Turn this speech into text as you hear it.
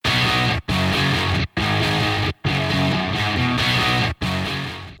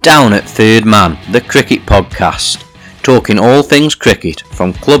Down at Third Man, the cricket podcast, talking all things cricket,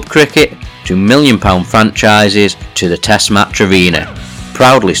 from club cricket to £1 million franchises to the Test Match Arena,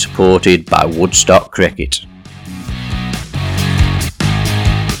 proudly supported by Woodstock Cricket.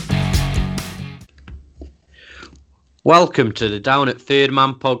 Welcome to the Down at Third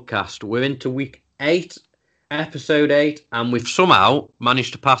Man podcast. We're into week 8, episode 8, and we've somehow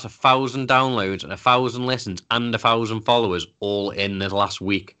managed to pass 1,000 downloads and 1,000 listens and 1,000 followers all in the last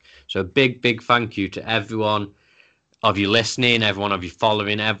week. So a big thank you to everyone of you listening, everyone of you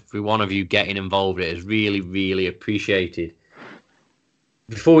following, every one of you getting involved. It is really appreciated.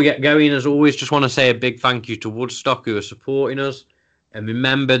 Before we get going, as always, just want to say a big thank you to Woodstock who are supporting us. And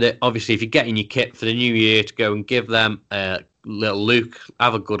remember that, obviously, if you're getting your kit for the new year, to go and give them a little look,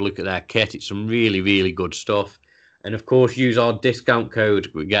 have a good look at their kit. It's some really good stuff. And, of course, use our discount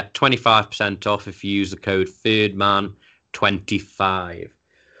code. We get 25% off if you use the code ThirdMan25.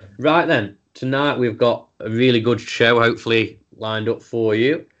 Right then, tonight we've got a really good show, hopefully, lined up for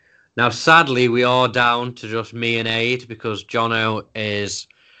you. Now, sadly, we are down to just me and Aid because Jono is...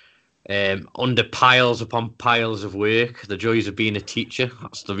 under piles upon piles of work, the joys of being a teacher.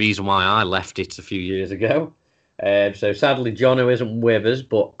 That's the reason why I left it a few years ago. So sadly, Jono isn't with us,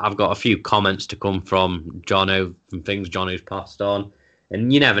 but I've got a few comments to come from Jono, from things Jono's passed on.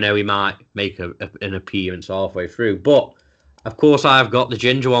 And you never know, he might make an appearance halfway through. But, of course, I've got the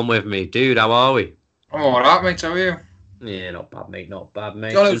ginger one with me. Dude, how are we? I'm alright, mate. How are you? Yeah, not bad, mate.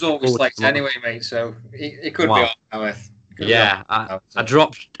 Jono's always late anyway, mate, so he could be on now with. Yeah, I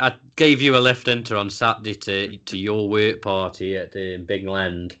gave you a lift into on Saturday to your work party at Big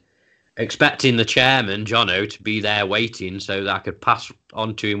Lend, expecting the chairman, Jono, to be there waiting so that I could pass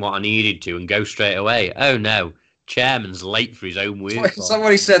on to him what I needed to and go straight away. Oh no, chairman's late for his own work.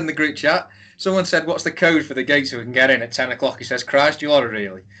 Somebody said in the group chat, someone said, what's the code for the gate so we can get in at 10 o'clock? He says, Christ, you are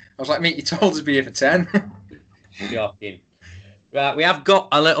really? I was like, mate, you told us to be here for 10. Shocking. Right, we have got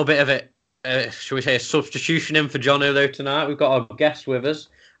a little bit of it. Shall we say a substitution in for Jono though tonight? We've got our guest with us,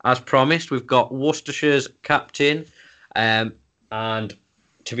 as promised. We've got Worcestershire's captain, and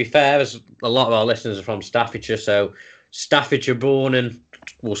to be fair, as a lot of our listeners are from Staffordshire, so Staffordshire born and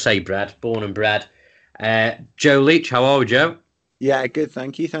bred. Joe Leach, how are we, Joe? Yeah, good,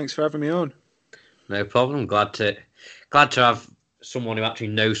 thank you. Thanks for having me on. No problem. Glad to have someone who actually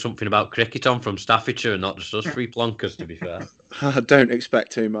knows something about cricket on from Staffordshire and not just us three plonkers, to be fair. I don't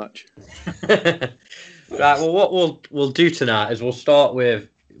expect too much. Right, well, what we'll do tonight is we'll start with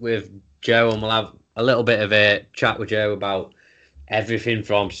Joe, and we'll have a little bit of a chat with Joe about everything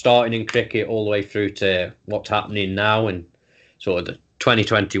from starting in cricket all the way through to what's happening now and sort of the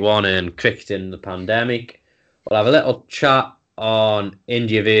 2021 and cricket in the pandemic. We'll have a little chat on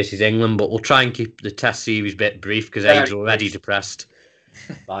India versus England, but we'll try and keep the Test series bit brief because Abe's already depressed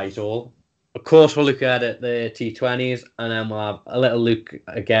by it all. Of course, we'll look at it, the T20s, and then we'll have a little look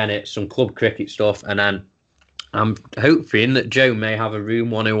again at some club cricket stuff, and then I'm hoping that Joe may have a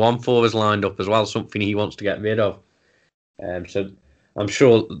Room 101 for us lined up as well, something he wants to get rid of. So I'm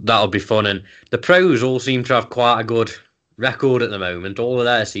sure that'll be fun, and the pros all seem to have quite a good record at the moment. All of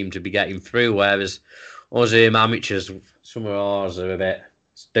theirs seem to be getting through, whereas us amateurs, some of ours are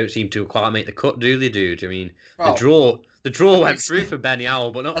don't seem to quite make the cut, do they, dude? I mean, the draw went through for Benny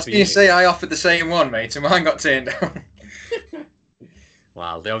Howell, but not for you. You say I offered the same one, mate, and mine got turned down.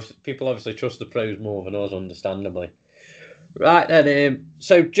 Well, people obviously trust the pros more than us, understandably. Right then,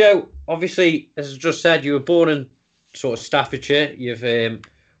 so Joe, obviously, as I just said, you were born in sort of Staffordshire. You've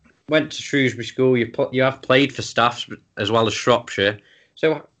went to Shrewsbury School. You have played for Staffs as well as Shropshire.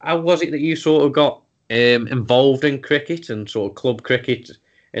 So how was it that you sort of got involved in cricket and sort of club cricket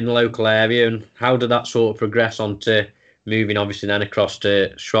in the local area, and how did that sort of progress on to moving obviously then across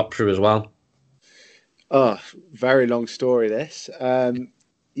to Shropshire as well? Oh, very long story this.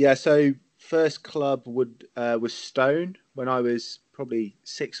 So first club was Stone when I was probably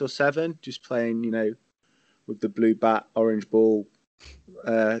 6 or 7, just playing, with the blue bat, orange ball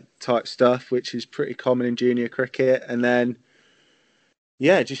type stuff, which is pretty common in junior cricket. And then,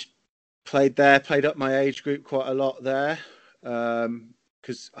 just played up my age group quite a lot there.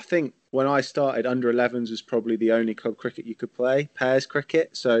 Because I think when I started, under 11s was probably the only club cricket you could play, pairs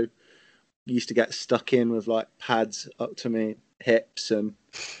cricket. So you used to get stuck in with like pads up to my hips and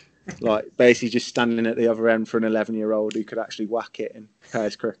like basically just standing at the other end for an 11-year-old who could actually whack it in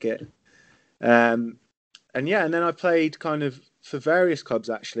pairs cricket. And then I played kind of for various clubs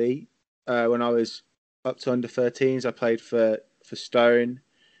actually. When I was up to under 13s, I played for Stone,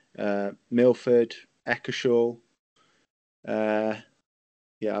 Milford, Eckershaw. I've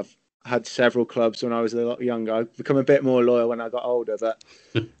had several clubs when I was a lot younger. I've become a bit more loyal when I got older, but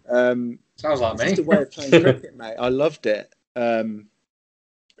Sounds like it's me. just a way of playing cricket, mate. I loved it. I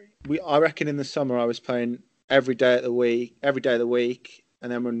reckon in the summer I was playing every day of the week,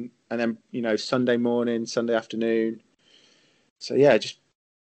 and then Sunday morning, Sunday afternoon. So yeah, just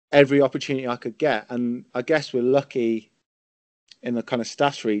every opportunity I could get, and I guess we're lucky in the kind of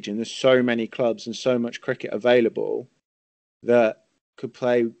Staffs region. There's so many clubs and so much cricket available that could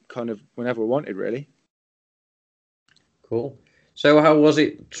play kind of whenever we wanted, really. Cool. So how was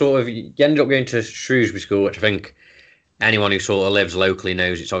it? Sort of, you ended up going to Shrewsbury School, which I think anyone who sort of lives locally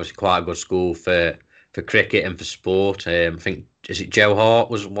knows it's obviously quite a good school for cricket and for sport. I think is it Joe Hart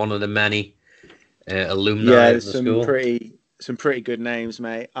was one of the many alumni Yeah, of there's the school. some pretty good names,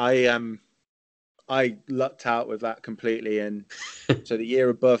 mate. I lucked out with that completely, and so the year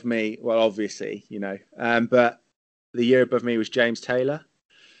above me, well, obviously, but the year above me was James Taylor,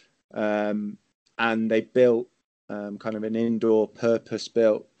 and they built kind of an indoor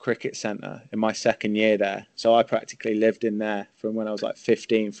purpose-built cricket centre in my second year there. So I practically lived in there from when I was like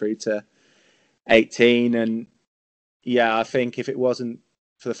 15 through to 18, and yeah, I think if it wasn't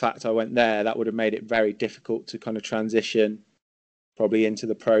for the fact I went there, that would have made it very difficult to kind of transition probably into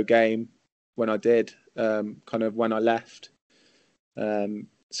the pro game when I did, kind of when I left.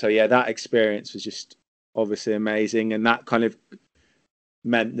 So yeah, that experience was just obviously amazing, and that kind of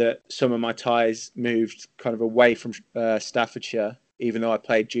meant that some of my ties moved kind of away from Staffordshire, even though I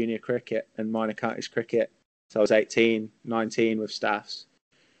played junior cricket and minor counties cricket. So I was 18, 19 with Staffs.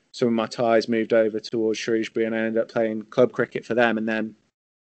 Some of my ties moved over towards Shrewsbury, and I ended up playing club cricket for them and then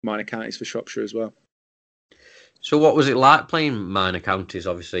minor counties for Shropshire as well. So what was it like playing minor counties?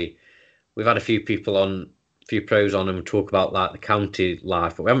 Obviously, we've had a few people on, a few pros on, and talk about like the county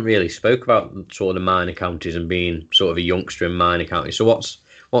life, but we haven't really spoke about sort of the minor counties and being sort of a youngster in minor counties. So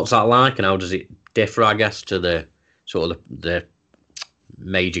what's that like, and how does it differ, I guess, to the sort of the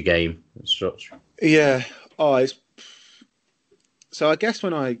major game and such? Yeah. So I guess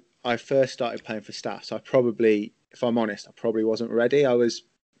when I first started playing for Staffs, I probably, if I'm honest, I probably wasn't ready.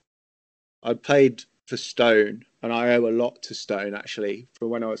 I'd played for Stone, and I owe a lot to Stone actually. From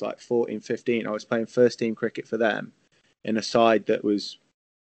when I was like 14, 15, I was playing first team cricket for them in a side that was,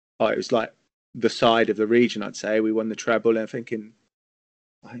 it was like the side of the region, I'd say. We won the treble, and I think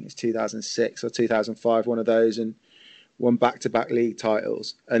it's 2006 or 2005, one of those, and won back-to-back league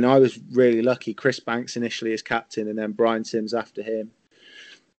titles. And I was really lucky. Chris Banks initially as captain, and then Brian Sims after him,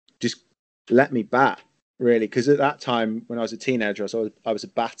 just let me bat, really, because at that time when I was a teenager, I was a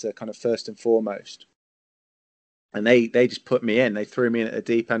batter kind of first and foremost, and they just put me in. They threw me in at the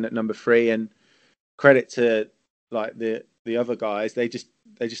deep end at number 3, and credit to like the other guys, they just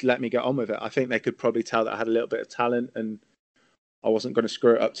let me get on with it. I think they could probably tell that I had a little bit of talent, and I wasn't going to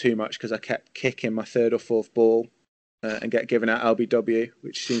screw it up too much because I kept kicking my third or fourth ball and get given out LBW,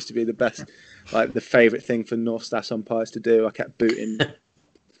 which seems to be the best, like the favourite thing for North Staffs umpires to do. I kept booting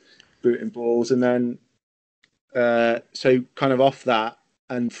balls, and then so kind of off that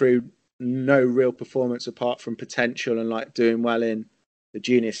and through no real performance apart from potential and like doing well in the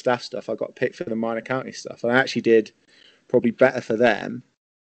junior staff stuff, I got picked for the minor county stuff. I actually did probably better for them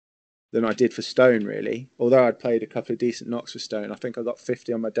than I did for Stone, really. Although I'd played a couple of decent knocks for Stone, I think I got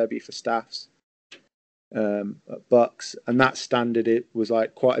 50 on my debut for Staffs at Bucks, and that standard, it was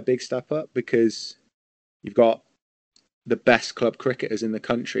like quite a big step up because you've got the best club cricketers in the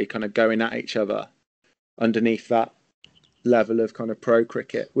country kind of going at each other underneath that level of kind of pro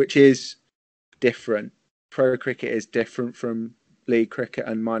cricket, which is different. Pro cricket is different from league cricket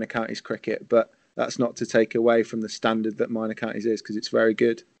and minor counties cricket, but that's not to take away from the standard that minor counties is, because it's very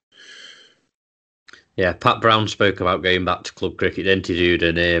good. Yeah, Pat Brown spoke about going back to club cricket, didn't he, dude?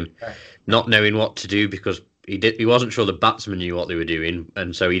 And not knowing what to do because he wasn't sure the batsmen knew what they were doing,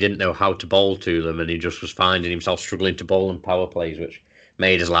 and so he didn't know how to bowl to them, and he just was finding himself struggling to bowl in power plays, which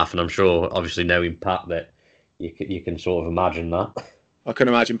made us laugh. And I'm sure, obviously, knowing Pat, that you can sort of imagine that. I can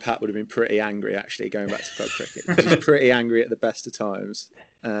imagine Pat would have been pretty angry, actually, going back to club cricket. He's pretty angry at the best of times.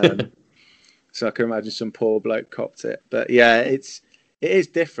 So I can imagine some poor bloke copped it. But yeah, it is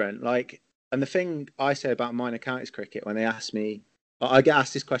different. Like, and the thing I say about minor counties cricket, when they ask me, I get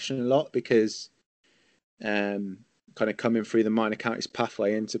asked this question a lot because kind of coming through the minor counties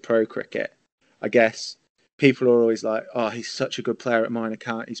pathway into pro cricket, I guess people are always like, oh, he's such a good player at minor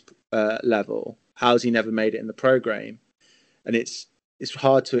counties level. How's he never made it in the pro game? And it's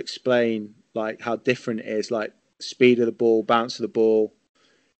hard to explain like how different it is. Like speed of the ball, bounce of the ball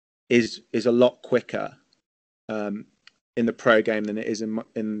is a lot quicker in the pro game than it is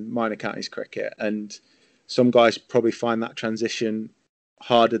in minor counties cricket. And some guys probably find that transition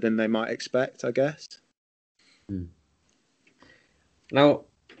harder than they might expect, I guess. Now,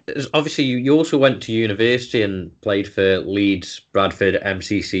 obviously, you also went to university and played for Leeds, Bradford,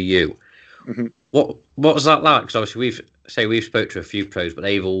 MCCU. Mm-hmm. What was that like? Because obviously we've spoke to a few pros, but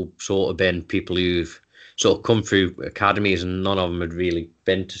they've all sort of been people who've sort of come through academies, and none of them had really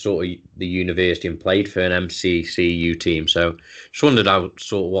been to sort of the university and played for an MCCU team. So just wondered how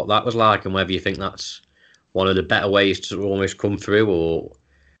sort of what that was like, and whether you think that's one of the better ways to almost come through, or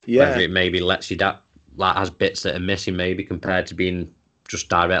whether it maybe lets you like has bits that are missing maybe compared to being just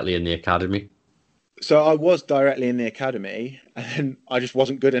directly in the academy. So I was directly in the academy, and I just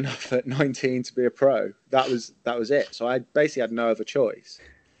wasn't good enough at 19 to be a pro. That was it. So I basically had no other choice,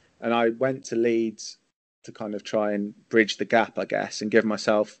 and I went to Leeds to kind of try and bridge the gap, I guess, and give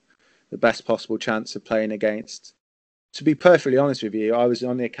myself the best possible chance of playing against. To be perfectly honest with you, I was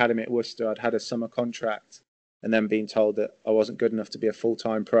on the academy at Worcester. I'd had a summer contract, and then being told that I wasn't good enough to be a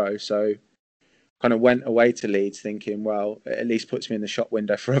full-time pro. So kind of went away to Leeds thinking, well, it at least puts me in the shop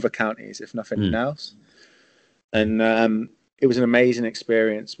window for other counties, if nothing else. And it was an amazing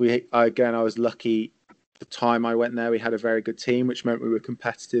experience. I was lucky. The time I went there, we had a very good team, which meant we were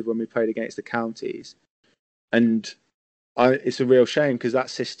competitive when we played against the counties. And it's a real shame because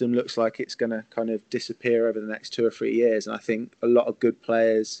that system looks like it's going to kind of disappear over the next 2 or 3 years. And I think a lot of good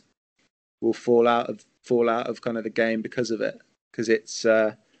players will fall out of kind of the game because of it. Because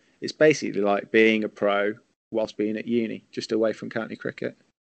it's basically like being a pro whilst being at uni, just away from county cricket.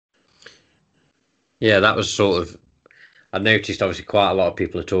 Yeah, that was sort of. I noticed obviously quite a lot of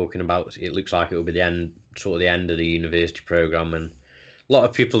people are talking about. It looks like it will be the end of the university program, and a lot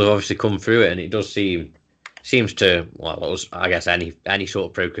of people have obviously come through it, and it does seems to. Well, I guess any sort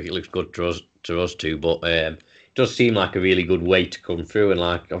of pro cricket looks good to us too, but it does seem like a really good way to come through, and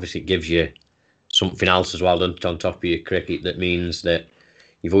like obviously it gives you something else as well on top of your cricket that means that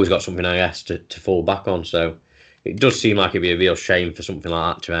you've always got something, I guess, to fall back on. So it does seem like it'd be a real shame for something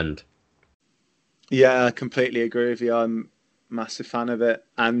like that to end. Yeah, I completely agree with you. I'm a massive fan of it.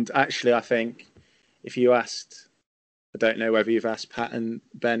 And actually, I think if you asked, I don't know whether you've asked Pat and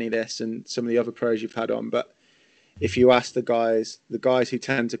Benny this and some of the other pros you've had on, but if you ask the guys who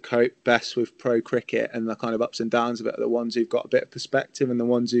tend to cope best with pro cricket and the kind of ups and downs of it are the ones who've got a bit of perspective and the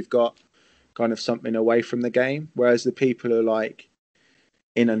ones who've got kind of something away from the game. Whereas the people who are like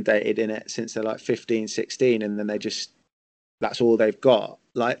inundated in it since they're like 15, 16, and then that's all they've got.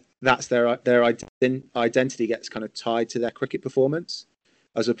 Like that's their identity gets kind of tied to their cricket performance,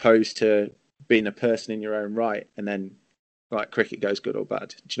 as opposed to being a person in your own right, and then like cricket goes good or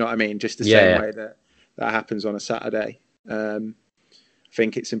bad. Do you know what I mean? Just the same way that happens on a Saturday. I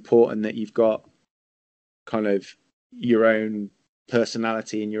think it's important that you've got kind of your own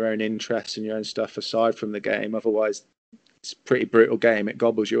personality and your own interests and your own stuff aside from the game. Otherwise, it's a pretty brutal game. It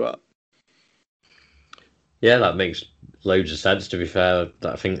gobbles you up. Yeah, that makes loads of sense, to be fair.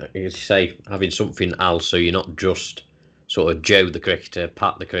 I think, as you say, having something else, so you're not just sort of Joe the cricketer,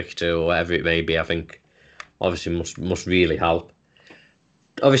 Pat the cricketer, or whatever it may be, I think obviously must really help.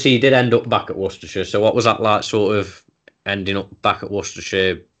 Obviously, you did end up back at Worcestershire, so what was that like, sort of ending up back at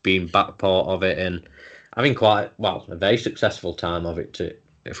Worcestershire, being back part of it, and having quite, well, a very successful time of it,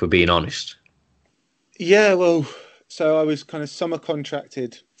 if we're being honest? Yeah, well, so I was kind of summer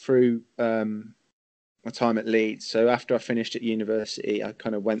contracted through my time at Leeds. So after I finished at university, I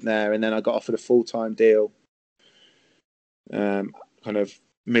kind of went there, and then I got offered a full-time deal kind of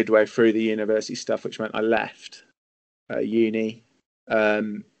midway through the university stuff, which meant I left uni.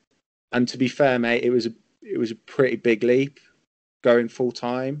 And to be fair, mate, it was a pretty big leap going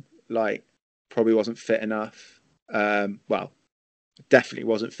full-time. Like, probably wasn't fit enough. Well, definitely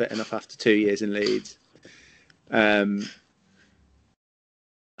wasn't fit enough after 2 years in Leeds. And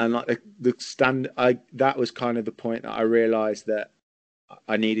like that was kind of the point that I realised that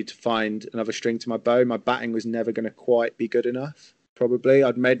I needed to find another string to my bow. My batting was never going to quite be good enough. Probably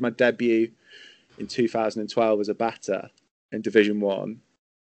I'd made my debut in 2012 as a batter in Division 1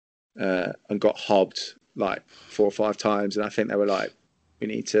 and got hobbed like 4 or 5 times. And I think they were like,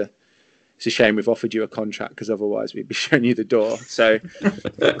 it's a shame we've offered you a contract because otherwise we'd be showing you the door. So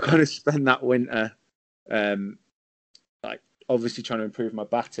I kind of spent that winter obviously trying to improve my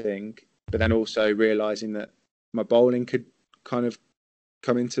batting, but then also realizing that my bowling could kind of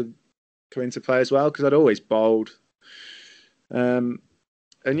come into play as well, because I'd always bowled. And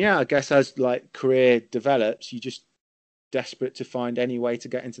yeah, I guess as like career develops, you're just desperate to find any way to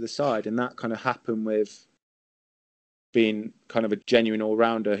get into the side, and that kind of happened with being kind of a genuine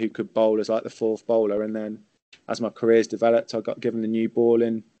all-rounder who could bowl as like the fourth bowler. And then as my career's developed, I got given the new ball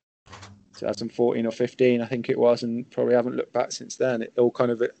in 2014 or 15, I think it was, and probably haven't looked back since then. It all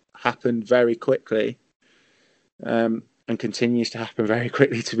kind of happened very quickly, and continues to happen very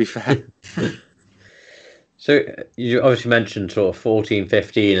quickly, to be fair. So you obviously mentioned sort of 14,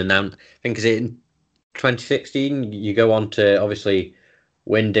 15, and then I think is it in 2016 you go on to obviously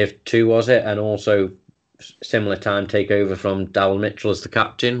win Div 2, was it, and also similar time take over from Darryl Mitchell as the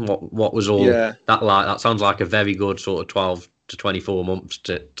captain. What was all that like? That sounds like a very good sort of 12 to 24 months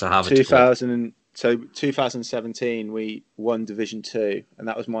to have. 2017 we won Division 2, and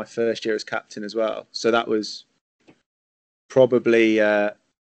that was my first year as captain as well. So that was probably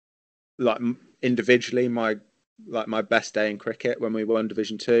like individually my best day in cricket when we won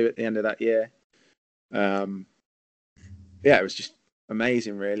Division 2 at the end of that year. It was just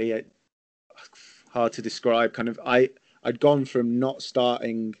amazing, really. Hard to describe. Kind of, I'd gone from not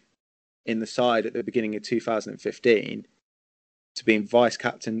starting in the side at the beginning of 2015 to being vice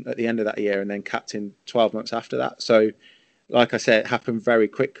captain at the end of that year, and then captain 12 months after that. So, like I said, it happened very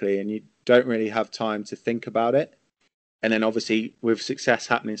quickly, and you don't really have time to think about it. And then, obviously, with success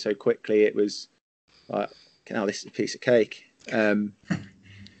happening so quickly, it was like, this is a piece of cake.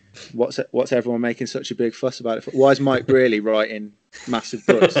 What's everyone making such a big fuss about it for? Why is Mike really writing massive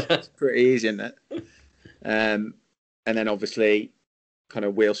books? It's pretty easy, isn't it? And then obviously kind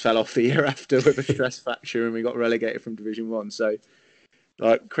of wheels fell off the year after with a stress fracture, and we got relegated from Division 1. So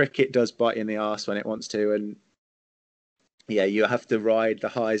like, cricket does bite you in the arse when it wants to, and you have to ride the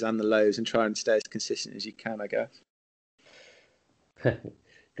highs and the lows and try and stay as consistent as you can, I guess.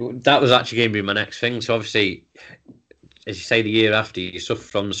 That was actually going to be my next thing. So obviously, as you say, the year after you suffer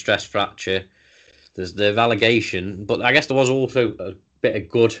from the stress fracture, there's the relegation, but I guess there was also a bit of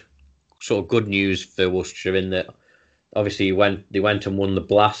good news for Worcestershire in that obviously they went and won the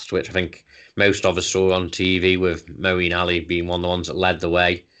Blast, which I think most of us saw on TV with Moeen Ali being one of the ones that led the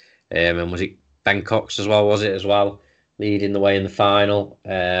way, and was it Ben Cox as well? Was it as well leading the way in the final?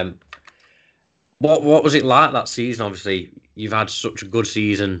 What was it like that season? Obviously, you've had such a good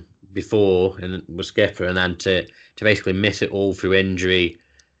season before and was skipper, and then to basically miss it all through injury,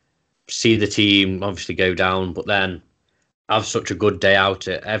 see the team obviously go down, but then have such a good day out.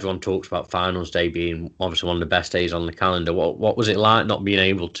 Everyone talks about finals day being obviously one of the best days on the calendar. What was it like not being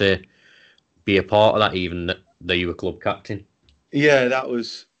able to be a part of that, even though you were club captain? Yeah, that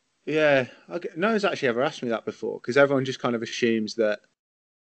was no one's actually ever asked me that before, because everyone just kind of assumes that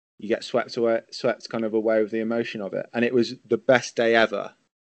you get swept kind of away with the emotion of it, and it was the best day ever,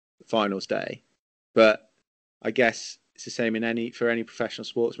 finals day. But I guess it's the same for any professional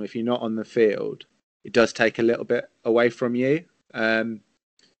sportsman. If you're not on the field, it does take a little bit away from you. And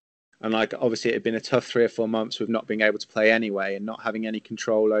like, obviously it had been a tough 3 or 4 months with not being able to play anyway, and not having any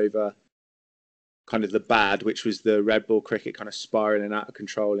control over kind of the bad, which was the red ball cricket kind of spiraling out of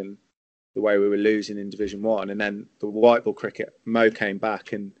control in the way we were losing in Division 1. And then the white ball cricket, Mo came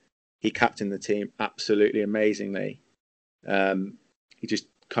back and he captained the team absolutely amazingly. He just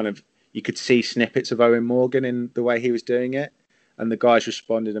kind of, you could see snippets of Owen Morgan in the way he was doing it, and the guys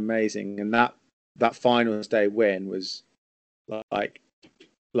responded amazing. And that finals day win was like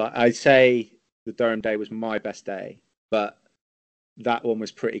I'd say the Durham day was my best day, but that one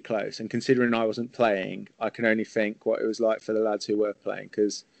was pretty close. And considering I wasn't playing, I can only think what it was like for the lads who were playing,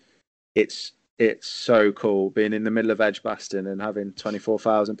 because it's so cool being in the middle of Edgbaston and having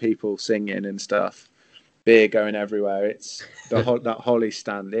 24,000 people singing and stuff, beer going everywhere. It's that Holly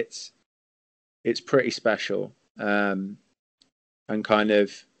stand. It's pretty special, and kind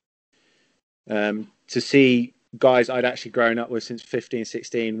of to see guys I'd actually grown up with since 15,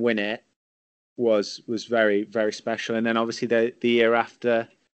 16 win it was very, very special. And then obviously the year after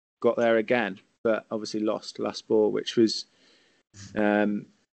got there again, but obviously lost last ball, which was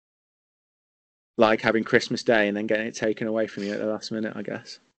like having Christmas Day and then getting it taken away from you at the last minute, I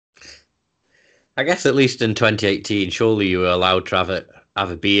guess. I guess at least in 2018, surely you were allowed to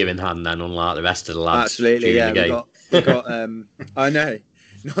have a beer in hand then, unlike the rest of the lads. Absolutely, yeah. We got I know,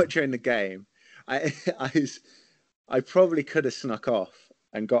 not during the game. I probably could have snuck off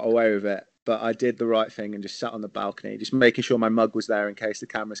and got away with it, but I did the right thing and just sat on the balcony, just making sure my mug was there in case the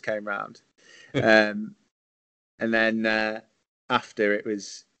cameras came round. And then after, it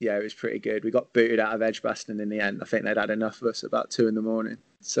was pretty good. We got booted out of Edgbaston in the end. I think they'd had enough of us about 2 a.m.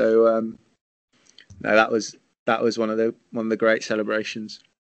 So no, that was one of the great celebrations.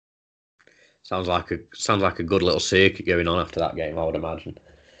 Sounds like a good little circuit going on after that game, I would imagine.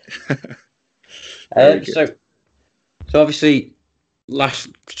 So obviously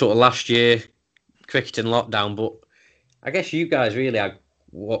last year, cricket in lockdown, but I guess you guys really had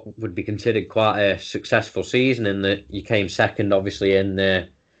what would be considered quite a successful season in that you came second, obviously, in the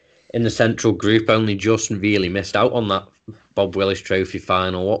in the central group only just really missed out on that Bob Willis Trophy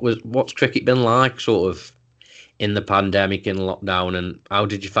final. What's cricket been like, sort of, in the pandemic, in lockdown, and how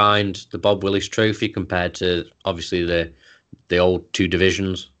did you find the Bob Willis Trophy compared to obviously the old two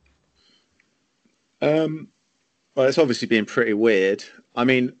divisions? Well, it's obviously been pretty weird. I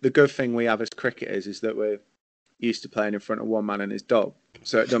mean, the good thing we have as cricketers is that we're used to playing in front of one man and his dog,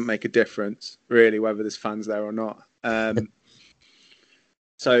 so it doesn't make a difference really whether there's fans there or not.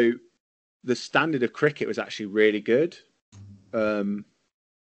 So the standard of cricket was actually really good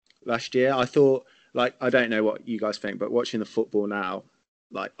last year. I thought, like, I don't know what you guys think, but watching the football now,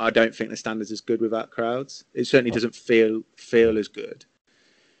 like, I don't think the standard's as good without crowds. It certainly doesn't feel as good.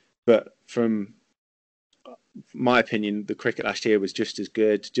 But from my opinion, the cricket last year was just as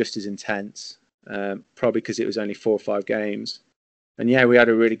good, just as intense, probably because it was only 4 or 5 games. And yeah, we had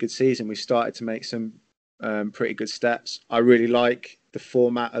a really good season. We started to make some pretty good steps. I really like the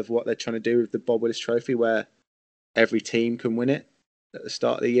format of what they're trying to do with the Bob Willis Trophy, where every team can win it at the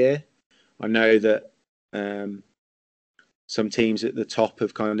start of the year. I know that some teams at the top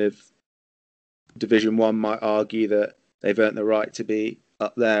of kind of Division 1 might argue that they've earned the right to be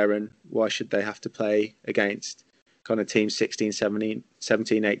up there, and why should they have to play against kind of teams 16, 17,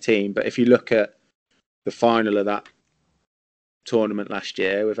 18. But if you look at the final of that tournament last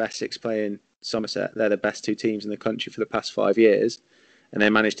year, with Essex playing Somerset, they're the best 2 teams in the country for the past 5 years, and they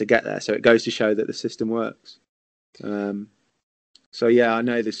managed to get there. So it goes to show that the system works. So yeah, I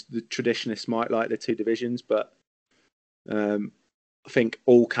know the traditionalists might like the 2 divisions, but I think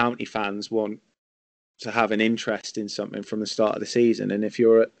all county fans want to have an interest in something from the start of the season. And if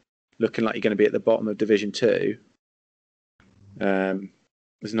you're looking like you're going to be at the bottom of Division 2,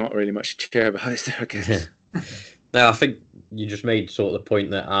 there's not really much to cheer about, is there, I guess? No, I think you just made sort of the point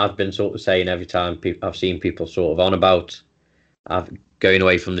that I've been sort of saying every time I've seen people sort of on about going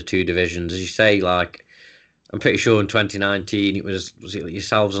away from the 2 divisions. As you say, like, I'm pretty sure in 2019 it was it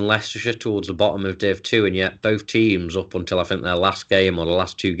yourselves and Leicestershire towards the bottom of Div 2, and yet both teams, up until I think their last game or the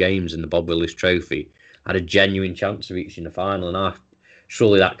last 2 games in the Bob Willis Trophy, had a genuine chance of reaching the final. And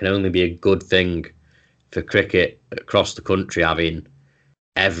surely that can only be a good thing for cricket across the country, having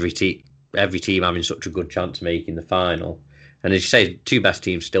every team having such a good chance of making the final. And as you say, 2 best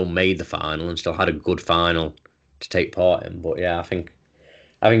teams still made the final and still had a good final to take part in. But yeah, I think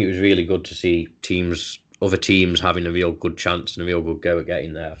it was really good to see other teams having a real good chance and a real good go at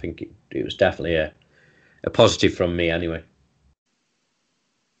getting there. I think it was definitely a positive from me anyway.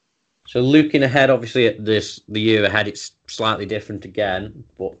 So looking ahead, obviously at the year ahead, it's slightly different again.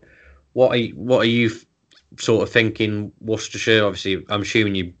 But what are you sort of thinking, Worcestershire? Obviously, I'm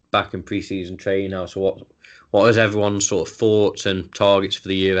assuming you're back in pre-season training now. So what is everyone's sort of thoughts and targets for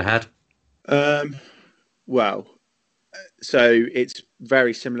the year ahead? Well, so it's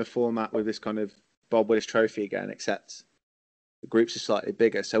very similar format with this kind of Bob Willis Trophy again, except the groups are slightly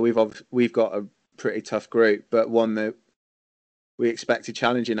bigger. So we've got a pretty tough group, but one that we expected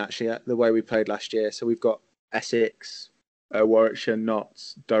challenging actually the way we played last year. So we've got Essex, Warwickshire,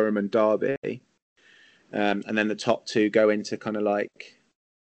 Notts, Durham, and Derby, and then the top 2 go into kind of like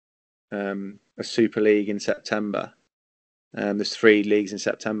a Super League in September. There's 3 leagues in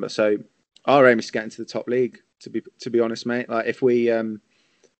September, so our aim is to get into the top league. To be honest, mate, like if we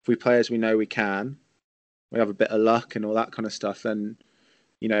play as we know we can, we have a bit of luck and all that kind of stuff, then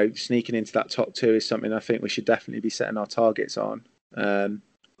sneaking into that top 2 is something I think we should definitely be setting our targets on.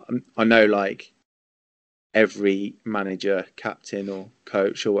 I know, like, every manager, captain or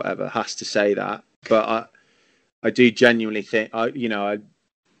coach or whatever has to say that, but I do genuinely think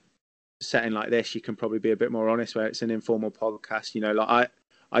setting like this, you can probably be a bit more honest where it's an informal podcast.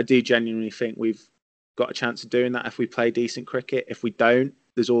 I do genuinely think we've got a chance of doing that if we play decent cricket. If we don't,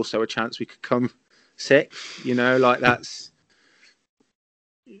 there's also a chance we could come 6th. That's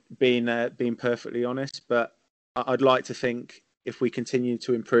being perfectly honest. But I'd like to think if we continue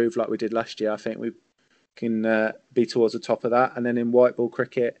to improve like we did last year, I think we can be towards the top of that. And then in white ball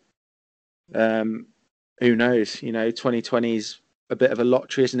cricket, who knows? 2020 is a bit of a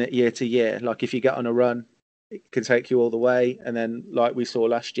lottery, isn't it? Year to year. Like, if you get on a run, it can take you all the way. And then, like we saw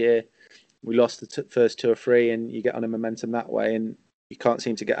last year, we lost the first 2 or 3, and you get on a momentum that way, and you can't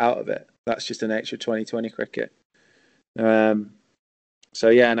seem to get out of it. That's just the nature of 2020 cricket. So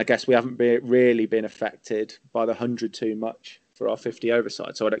yeah, and I guess we haven't really been affected by the 100 too much for our 50 over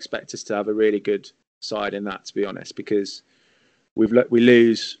side. So I'd expect us to have a really good side in that, to be honest, because we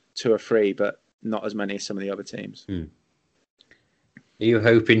lose 2 or 3, but not as many as some of the other teams. Are you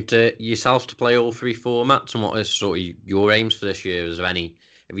hoping to yourself to play all 3 formats, and what is sort of your aims for this year?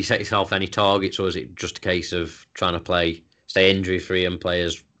 Have you set yourself any targets, or is it just a case of trying to stay injury free and play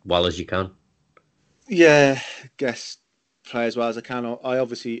as well as you can. Yeah, guess play as well as I can. I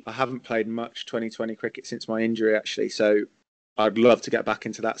haven't played much 2020 cricket since my injury actually, so I'd love to get back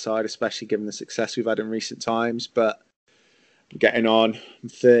into that side, especially given the success we've had in recent times. But I'm getting on. I'm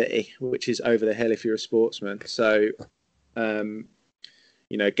 30, which is over the hill if you're a sportsman. So, get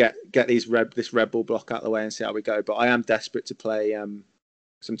this Red Bull block out of the way and see how we go. But I am desperate to play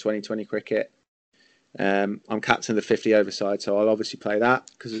some 2020 cricket. I'm captain of the 50 over side, so I'll obviously play that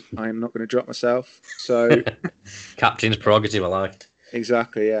because I am not going to drop myself. So, captain's prerogative, I liked.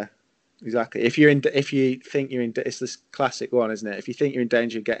 Exactly, yeah. Exactly. If you think you're in, it's this classic one, isn't it? If you think you're in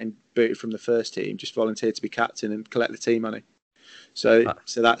danger of getting booted from the first team, just volunteer to be captain and collect the team money. So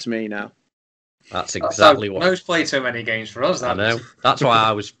that's me now. That's exactly what. Mo's played so many games for us. I know. That's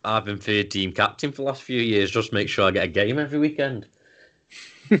why I've been third team captain for the last few years. Just make sure I get a game every weekend.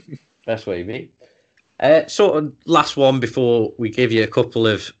 Best way, mate. Sort of last one before we give you a couple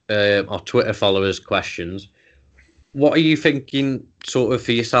of our Twitter followers' questions. What are you thinking, sort of,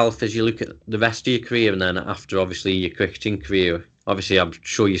 for yourself as you look at the rest of your career, and then after obviously your cricketing career? Obviously, I'm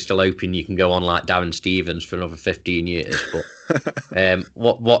sure you're still hoping you can go on like Darren Stevens for another 15 years. But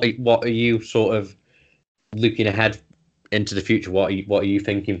what are you sort of looking ahead into the future? What are you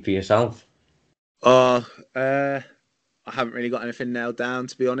thinking for yourself? I haven't really got anything nailed down,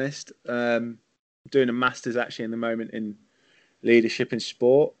 to be honest. I'm doing a master's actually in the moment in leadership in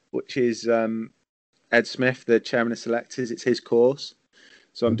sport, which is Ed Smith, the chairman of selectors. It's his course,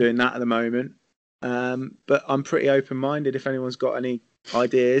 so I'm doing that at the moment. But I'm pretty open-minded. If anyone's got any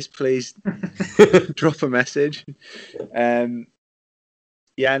ideas, please drop a message. I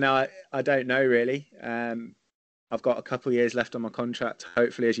don't know really. I've got a couple of years left on my contract.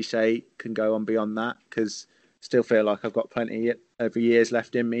 Hopefully, as you say, can go on beyond that, because still feel like I've got plenty of years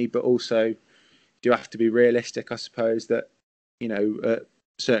left in me. But also, do have to be realistic, I suppose, that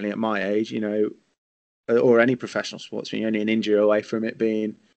certainly at my age, or any professional sportsman, you're only an injury away from it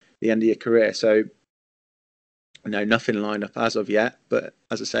being the end of your career. So, nothing lined up as of yet. But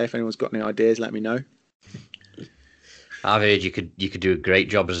as I say, if anyone's got any ideas, let me know. I've heard you could do a great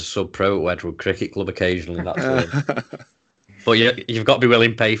job as a sub-pro at Wedgwood Cricket Club occasionally. But you've got to be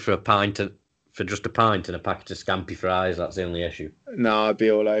willing to pay for just a pint and a packet of Scampi fries. That's the only issue. No, I'd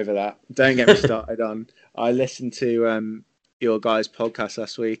be all over that. Don't get me started on. I listened to your guys' podcast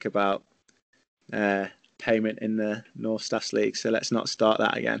last week about payment in the North Staffs League, so let's not start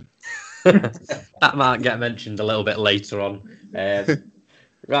that again. That might get mentioned a little bit later on.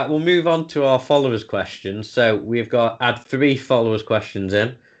 Right, we'll move on to our followers' questions. So we've had 3 followers' questions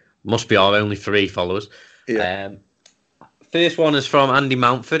in. Must be our only 3 followers. Yeah. First one is from Andy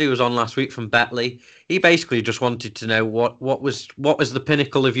Mountford, who was on last week from Betley. He basically just wanted to know what was the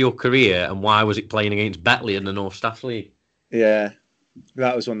pinnacle of your career and why was it playing against Betley in the North Staffs League? Yeah,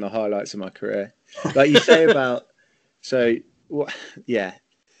 that was one of the highlights of my career. Like you say about,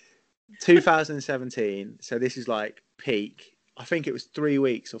 2017. So this is like peak. I think it was 3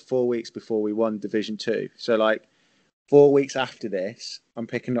 weeks or 4 weeks before we won Division 2. So like 4 weeks after this, I'm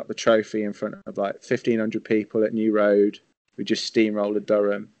picking up the trophy in front of like 1,500 people at New Road. We just steamrolled at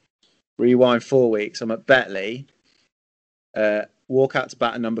Durham. Rewind 4 weeks. I'm at Betley. Walk out to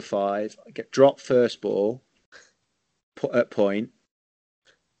bat at number 5. I get dropped first ball. Put at point.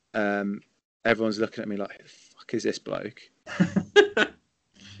 Everyone's looking at me like, who the fuck is this bloke?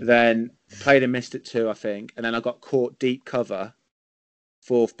 Then played and missed at 2, I think. And then I got caught deep cover,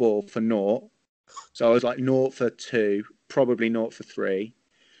 4th ball for 0. So I was like 0 for 2, probably 0 for 3.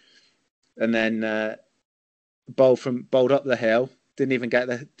 And then bowled up the hill. Didn't even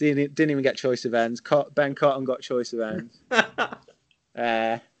get choice of ends. Ben Cotton got choice of ends.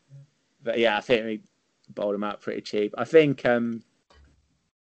 But yeah, I think we bowled him out pretty cheap. I think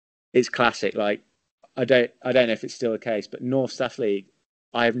it's classic. Like I don't know if it's still the case, but North Staffs League,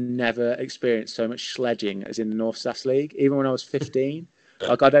 I have never experienced so much sledging as in the North Staffs League. Even when I was 15,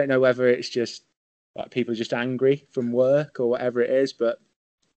 like I don't know whether it's just like people are just angry from work or whatever it is, but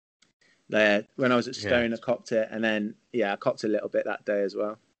when I was at Stone, I copped it, and then I copped a little bit that day as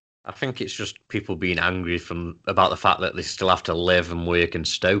well. I think it's just people being angry about the fact that they still have to live and work in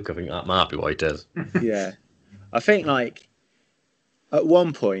Stoke. I think that might be what it is. Yeah, I think like at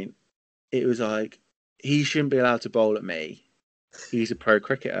one point it was like he shouldn't be allowed to bowl at me. He's a pro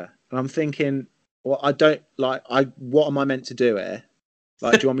cricketer, and I'm thinking, well, I don't like. What am I meant to do here?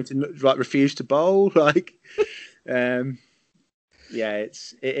 Like, do you want me to like refuse to bowl? Like, yeah, it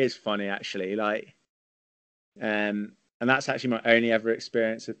is funny actually. Like, and that's actually my only ever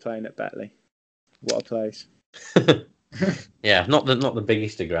experience of playing at Betley. What a place! Yeah, not the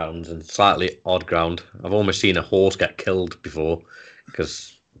biggest of grounds and slightly odd ground. I've almost seen a horse get killed before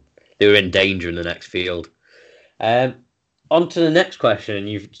because they were in danger in the next field. On to the next question, and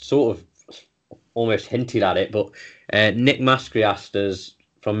you've sort of almost hinted at it, but Nick Maskery asked us,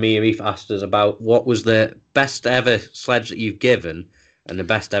 from Mia Reef asked us about what was the best ever sledge that you've given and the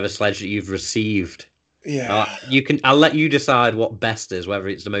best ever sledge that you've received. Yeah. I'll let you decide what best is, whether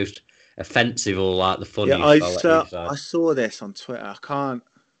it's the most offensive or like the funniest. Yeah, I saw this on Twitter.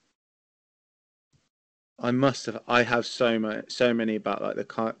 I have so many about like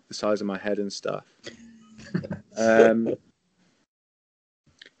the size of my head and stuff.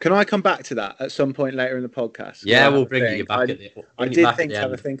 Can I come back to that at some point later in the podcast? Yeah, we'll bring you back at the. I did think to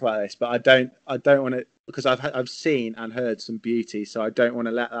have a think about this, but I don't want to, because I've seen and heard some beauty, so I don't want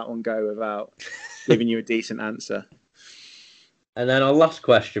to let that one go without giving you a decent answer. And then our last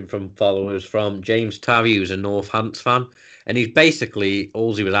question from followers from James Tarry, who's a Northants fan, and he's basically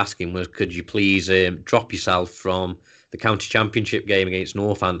all he was asking was, could you please drop yourself from the county championship game against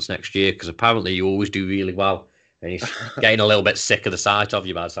Northants next year, because apparently you always do really well. And he's getting a little bit sick of the sight of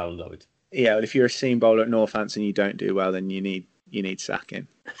you by the sound of it. Yeah, well, if you're a seam bowler at Northants and you don't do well, then you need sacking.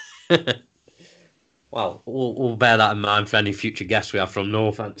 Well, we'll bear that in mind for any future guests we have from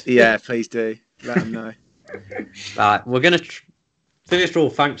Northants. Yeah, please do. Let them know. Right, we're going to... First of all,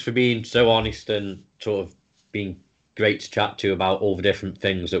 thanks for being so honest and sort of being great to chat to about all the different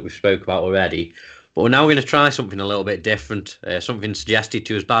things that we've spoke about already. But we're now going to try something a little bit different, something suggested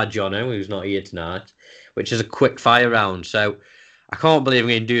to us by Jono, who's not here tonight, which is a quick fire round. So I can't believe I'm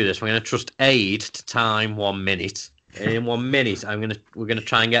going to do this. We're going to trust Aid to time 1 minute. And in 1 minute, we're going to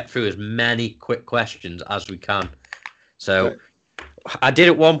try and get through as many quick questions as we can. So right. I did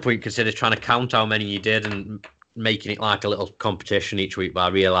at one point consider trying to count how many you did and making it like a little competition each week, but I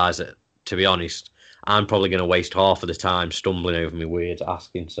realised that, to be honest, I'm probably going to waste half of the time stumbling over my words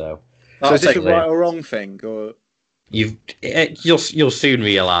asking. So is this a right or wrong thing, or you'll soon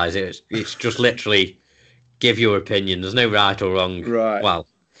realise it. It's just literally give your opinion. There's no right or wrong. Right. Well,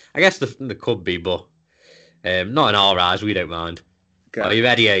 I guess there could be, but not in our eyes. We don't mind. Okay. Are you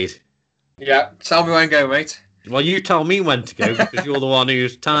ready, Aid? Yeah. Tell me when to go, mate. Well, you tell me when to go because you're the one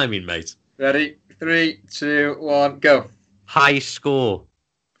who's timing, mate. Ready? 3, 2, 1, go. High score.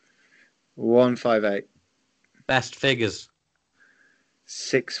 158. Best figures.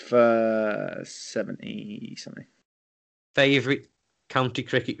 6 for 70 something. Favourite county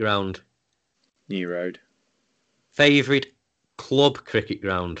cricket ground. New Road. Favourite club cricket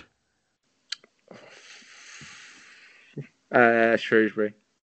ground. Shrewsbury.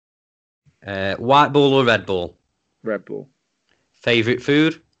 White ball or red ball? Red ball. Favourite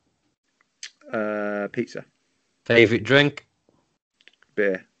food? Pizza. Favourite drink?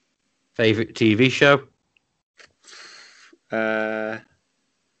 Beer. Favourite TV show?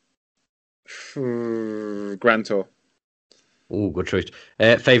 Grand Tour. Oh, good choice.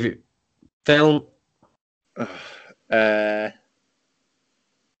 Favourite film?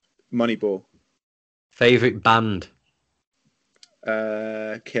 Moneyball. Favourite band?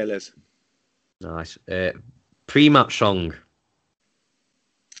 Killers. Nice. Pre-match song?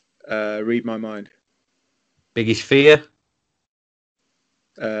 Read My Mind. Biggest fear?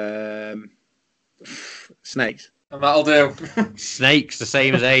 Snakes. And that'll do. Snakes, the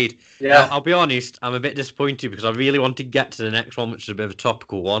same as Aid. Yeah. Now, I'll be honest, I'm a bit disappointed because I really wanted to get to the next one, which is a bit of a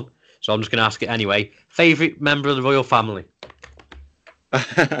topical one. So I'm just going to ask it anyway. Favourite member of the royal family?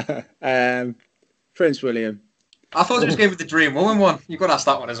 Prince William. I thought it was going with the Dream Woman one. You've got to ask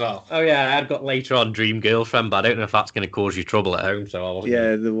that one as well. Oh, yeah, I've got later on Dream Girlfriend, but I don't know if that's going to cause you trouble at home. So I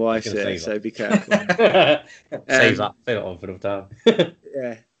wasn't the wife's here, so be careful. Save that on for another time.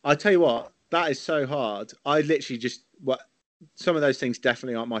 Yeah, I'll tell you what, that is so hard. I literally just, some of those things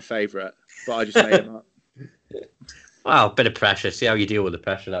definitely aren't my favourite, but I just made them up. Well, a bit of pressure. See how you deal with the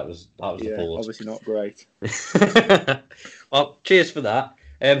pressure. That was the pause. Obviously not great. Well, cheers for that.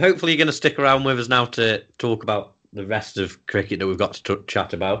 Hopefully you're going to stick around with us now to talk about the rest of cricket that we've got to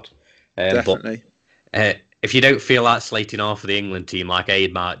chat about. Definitely. But, if you don't feel like slating off the England team like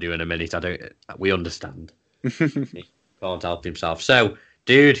Aid might do in a minute, we understand. He can't help himself. So,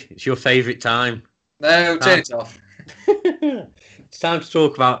 dude, it's your favourite time. No, turn it off. It's time to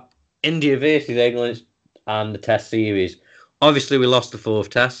talk about India versus England and the Test series. Obviously, we lost the fourth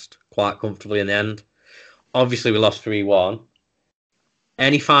Test quite comfortably in the end. Obviously, we lost 3-1.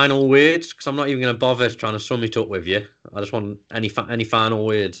 Any final words? Because I'm not even going to bother trying to sum it up with you. I just want any final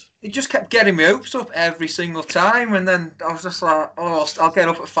words. He just kept getting my hopes up every single time, and then I was just like, "Oh, I'll get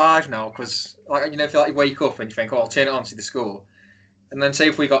up at 5 now," because if you wake up and you think, "Oh, I'll turn it on to the score," and then say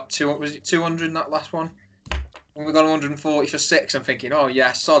if we got 200 in that last one, and we got 140 for 6, I'm thinking, "Oh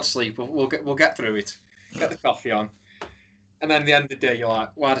yeah, sod sleep. We'll get through it. Get the coffee on." And then at the end of the day, you're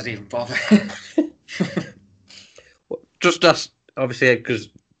like, why did he even bother? Just us, obviously, because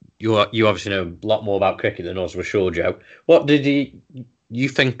you obviously know a lot more about cricket than us, we're sure, Joe. What did you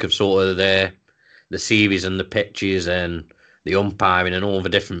think of sort of the series and the pitches and the umpiring and all the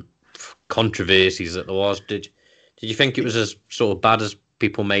different controversies that there was? Did you think it was as sort of bad as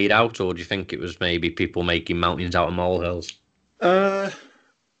people made out, or do you think it was maybe people making mountains out of molehills?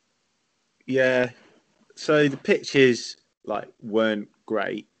 Yeah. So the pitches weren't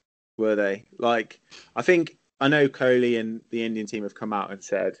great, were they? I know Kohli and the Indian team have come out and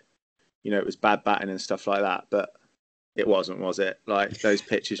said, it was bad batting and stuff like that, but it wasn't, was it? Those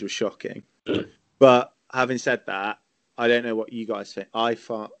pitches were shocking. But having said that, I don't know what you guys think. I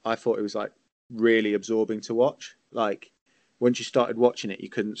thought it was really absorbing to watch. Once you started watching it, you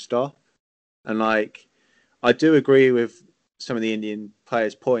couldn't stop. And I do agree with some of the Indian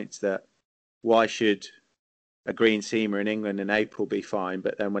players' points that why should a green seamer in England in April be fine,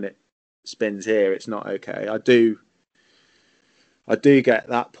 but then when it spins here, it's not okay. I do get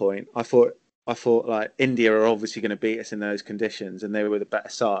that point. I thought India are obviously going to beat us in those conditions, and they were the better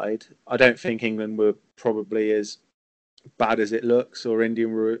side. I don't think England were probably as bad as it looks, or India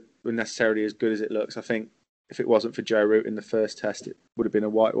were necessarily as good as it looks. I think if it wasn't for Joe Root in the first test, it would have been a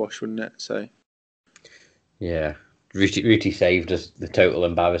whitewash, wouldn't it? So, yeah, Rooty saved us the total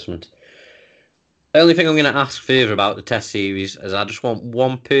embarrassment. The only thing I'm going to ask further about the test series is I just want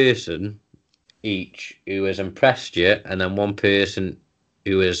one person each who has impressed you, and then one person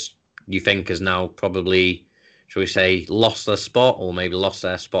who you think has now probably, shall we say, lost their spot, or maybe lost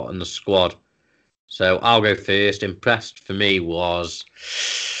their spot in the squad. So I'll go first. Impressed for me was,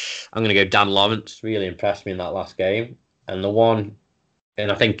 I'm going to go Dan Lawrence. Really impressed me in that last game. And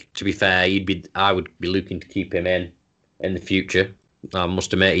I think, to be fair, I would be looking to keep him in the future. I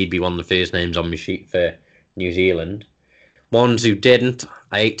must admit, he'd be one of the first names on my sheet for New Zealand. Ones who didn't,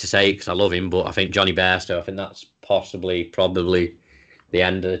 I hate to say it because I love him, but I think Johnny Bairstow, I think that's probably the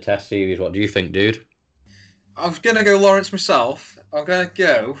end of the test series. What do you think, dude? I was going to go Lawrence myself. I'm going to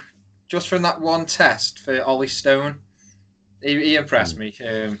go just from that one test for Ollie Stone. He impressed me.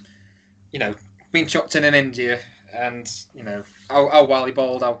 Being chucked in India, and how well he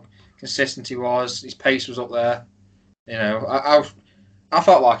bowled, how consistent he was, his pace was up there. I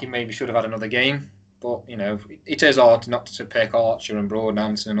felt like he maybe should have had another game, but it is hard not to pick Archer and Broad and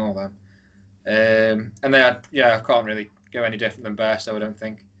Anderson and all them. And they had, I can't really go any different than Bairstow, I don't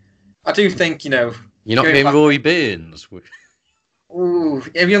think. I do think, You're not getting Rory Burns? Ooh,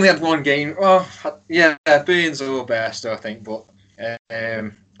 if he only had one game, well, yeah, Burns or Bairstow, I think, but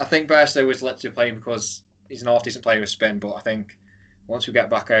I think Bairstow was let to play because he's an half-decent player with spin, but I think once we get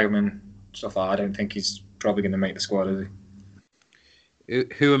back home and stuff like that, I don't think he's probably going to make the squad, is he?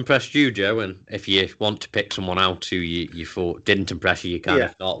 Who impressed you, Joe? And if you want to pick someone out who you thought didn't impress you, you can. Yeah.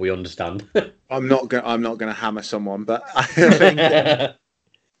 If not, we understand. I'm not going to hammer someone, but I think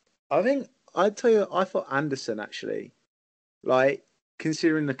I'd tell you. I thought Anderson actually,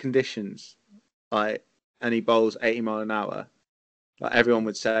 considering the conditions, and he bowls 80 mile an hour. Everyone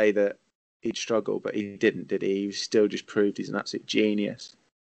would say that he'd struggle, but he didn't, did he? He still just proved he's an absolute genius.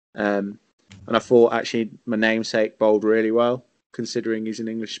 And I thought actually my namesake bowled really well, considering he's an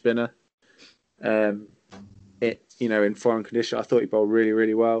English spinner. In foreign conditions, I thought he bowled really,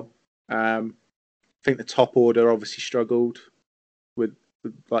 really well. I think the top order obviously struggled with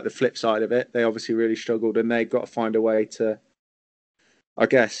the flip side of it. They obviously really struggled, and they've got to find a way to, I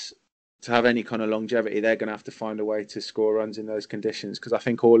guess, to have any kind of longevity. They're going to have to find a way to score runs in those conditions, because I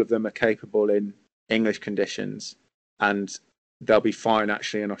think all of them are capable in English conditions, and they'll be fine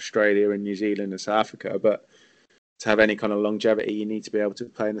actually in Australia and New Zealand and South Africa. But to have any kind of longevity, you need to be able to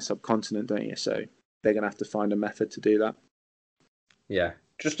play in the subcontinent, don't you? So they're going to have to find a method to do that. Yeah.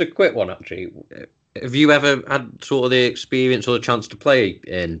 Just a quick one, actually. Have you ever had sort of the experience or the chance to play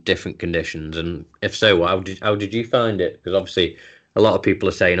in different conditions? And if so, how did you find it? Because obviously a lot of people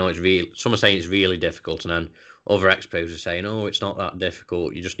are saying, some are saying it's really difficult, and then other experts are saying, it's not that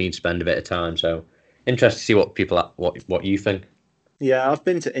difficult. You just need to spend a bit of time. So interested to see what you think. Yeah, I've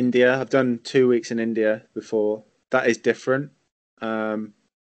been to India. I've done 2 weeks in India before. That is different. But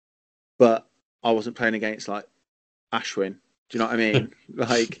I wasn't playing against Ashwin. Do you know what I mean?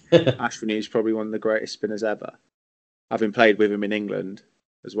 Ashwin is probably one of the greatest spinners ever. Having played with him in England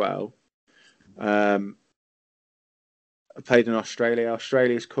as well. I played in Australia.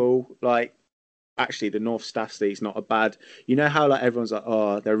 Australia's cool. Actually, the North Staffs League's not a bad. You know how everyone's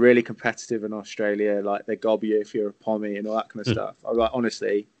they're really competitive in Australia. They gob you if you're a pommy and all that kind of stuff. I was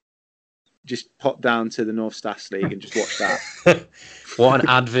honestly, just pop down to the North Staffs League and just watch that. What an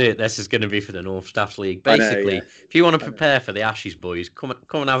advert this is going to be for the North Staffs League. I know, Basically, yeah. if you want to prepare for the Ashes, boys, come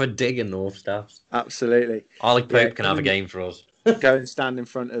and have a dig in North Staffs. Absolutely. Ollie Pope Yeah, can have a game for us. Go and stand in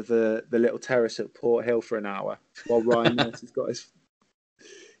front of the little terrace at Port Hill for an hour while Ryan Nurse has got his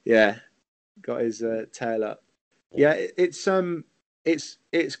tail up. Yeah,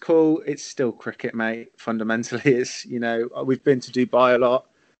 it's cool. It's still cricket, mate. Fundamentally, it's, you know, we've been to Dubai a lot.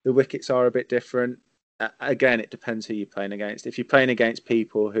 The wickets are a bit different. Again, it depends who you're playing against. If you're playing against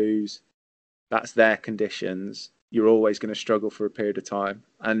people that's their conditions, you're always going to struggle for a period of time.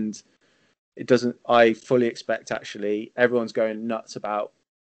 And I fully expect, actually, everyone's going nuts about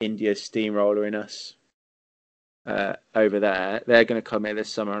India steamrolling us over there. They're going to come here this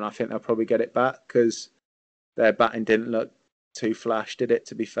summer, and I think they'll probably get it back because their batting didn't look too flash, did it,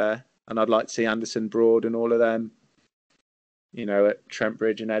 to be fair? And I'd like to see Anderson, Broad and all of them, you know, at Trent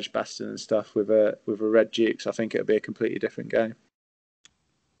Bridge and Edgbaston and stuff with a red Dukes. I think it'll be a completely different game.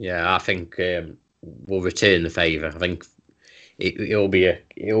 Yeah, I think we'll return the favour. I think it'll be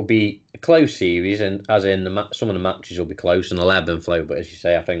a close series, and as in some of the matches will be close and 11 flow. But as you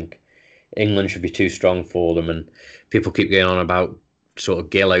say, I think England should be too strong for them. And people keep going on about sort of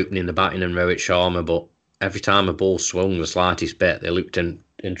Gill opening the batting and Rohit Sharma, but every time a ball swung the slightest bit, they looked in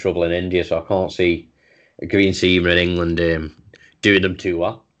trouble in India. So I can't see a green seamer in England doing them too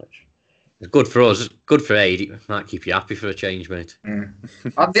well. Which is good for us. It's good for Aid. It might keep you happy for a change, mate.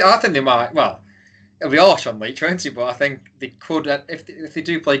 I think they might. Well, it'll be harsh on Leach, won't it? But I think they could, if they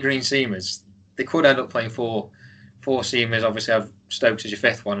do play green seamers, they could end up playing four seamers. Obviously, have Stokes as your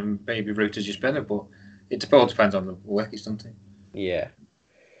fifth one and maybe Root as your spinner. But it all depends on the wickets, doesn't it? Yeah.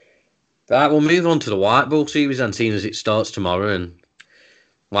 Right, we'll move on to the White Ball series then, seeing as it starts tomorrow. And,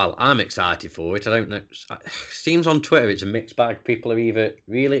 well, I'm excited for it. I don't know. It seems on Twitter it's a mixed bag. People are either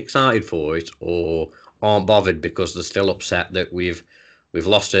really excited for it or aren't bothered because they're still upset that we've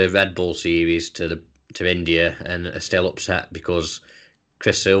lost a Red Ball series to India, and are still upset because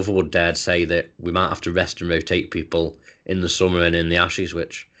Chris Silverwood dared say that we might have to rest and rotate people in the summer and in the Ashes,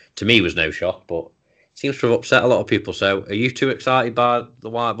 which to me was no shock, but seems to have upset a lot of people. So, are you too excited by the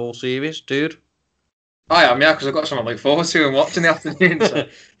White Ball series, dude? I am, yeah, because I've got something to look forward to and watch in the afternoon. So.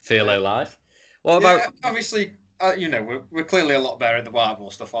 Philo life. What about? Obviously, you know, we're clearly a lot better at the White Ball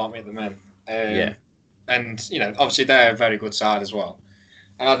stuff, aren't we, at the minute? Yeah. And you know, obviously they're a very good side as well.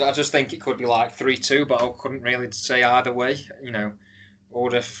 And I just think it could be like 3-2, but I couldn't really say either way. You know,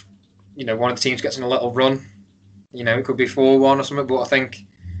 or if one of the teams gets in a little run, you know, it could be 4-1 or something. But I think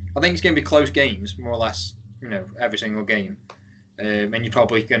it's going to be close games, more or less. You know, every single game, and you're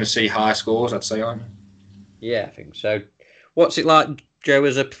probably going to see high scores, I'd say, aren't you? Yeah, I think so. What's it like, Joe,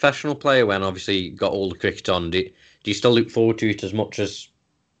 as a professional player when obviously you got all the cricket on? Do you still look forward to it as much as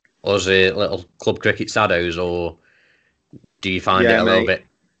us little club cricket saddos, or do you find it a little bit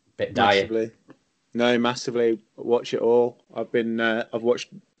dire? Massively. No, massively. Watch it all. I've watched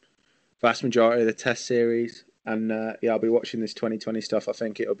vast majority of the Test series, and I'll be watching this 2020 stuff. I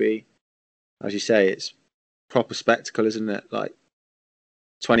think it'll be, as you say, it's proper spectacle, isn't it? Like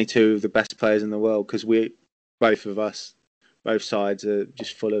 22 of the best players in the world, because both sides are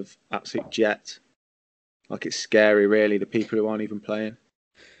just full of absolute jets. Like, it's scary, really, the people who aren't even playing.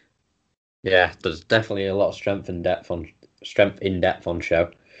 Yeah, there's definitely a lot of strength in depth on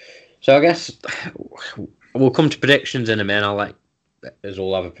show. So I guess we'll come to predictions in a minute. I'll let us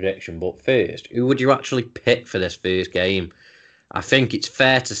all have a prediction. But first, who would you actually pick for this first game? I think it's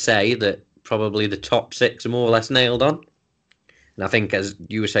fair to say that probably the top 6 are more or less nailed on. And I think, as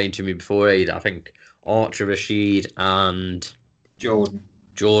you were saying to me before, Aid, I think Archer, Rashid and Jordan,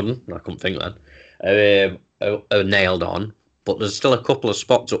 I couldn't think then, are nailed on. But there's still a couple of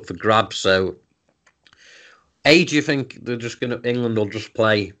spots up for grabs. So, A, do you think England will just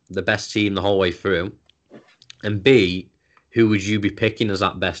play the best team the whole way through? And B, who would you be picking as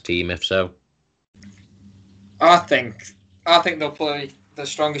that best team, if so? I think they'll play the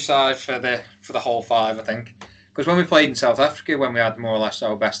strongest side for the whole 5, I think. Because when we played in South Africa, when we had more or less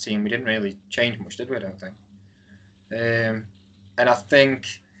our best team, we didn't really change much, did we? I don't think. And I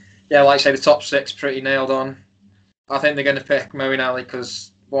think, like I say, the top 6 pretty nailed on. I think they're going to pick Moeen Ali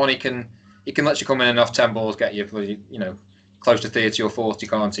because, one, he can literally come in and off 10 balls, get you, close to 30 or 40,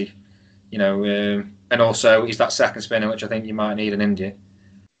 can't he? And also he's that second spinner, which I think you might need in India.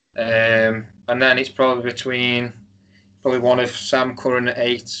 And then it's probably between one of Sam Curran at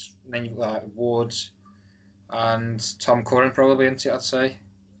 8, and then you've got Woods and Tom Curran probably, isn't it, I'd say.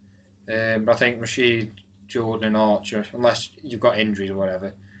 But I think Rashid, Jordan and Archer, unless you've got injuries or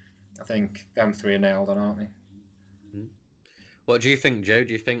whatever, I think them 3 are nailed on, aren't they? What do you think, Joe?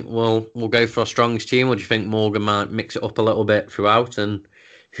 Do you think we'll go for our strongest team, or do you think Morgan might mix it up a little bit throughout? And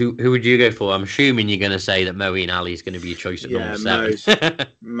who would you go for? I'm assuming you're going to say that Moeen Ali is going to be your choice at number 7.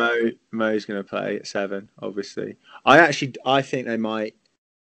 Mo's going to play at 7, obviously. I think they might,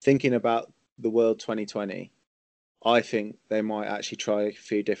 thinking about the World 2020, I think they might actually try a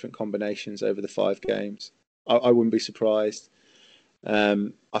few different combinations over the 5 games. I wouldn't be surprised.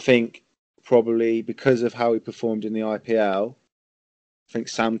 I think probably because of how he performed in the IPL, I think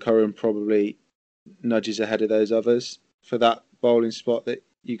Sam Curran probably nudges ahead of those others for that bowling spot that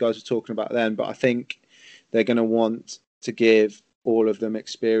you guys were talking about then. But I think they're going to want to give all of them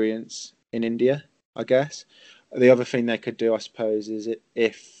experience in India, I guess. The other thing they could do, I suppose, is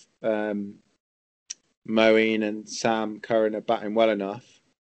if Moeen and Sam Curran are batting well enough,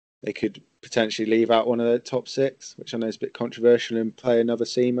 they could potentially leave out one of the top 6, which I know is a bit controversial, and play another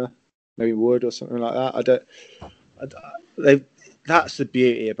seamer, maybe Wood or something like that. That's the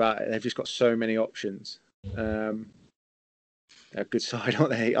beauty about it. They've just got so many options. They're a good side, aren't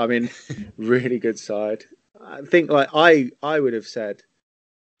they? I mean, really good side. I think I would have said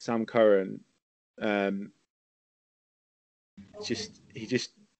Sam Curran. He just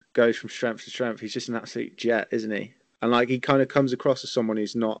goes from strength to strength. He's just an absolute jet, isn't he? And he kind of comes across as someone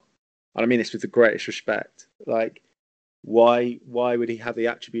who's not. And I mean this with the greatest respect. Why would he have the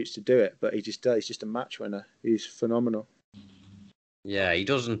attributes to do it? But he just does. He's just a match winner. He's phenomenal. Yeah, he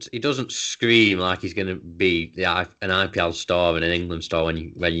doesn't scream like he's going to be an IPL star and an England star when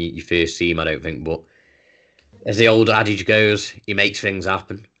you first see him, I don't think. But as the old adage goes, he makes things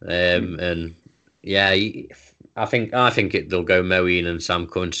happen. And yeah, I think they'll go Moeen and Sam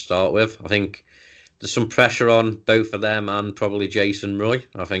Curran to start with. I think there's some pressure on both of them and probably Jason Roy.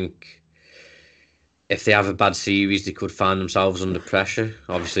 I think if they have a bad series, they could find themselves under pressure.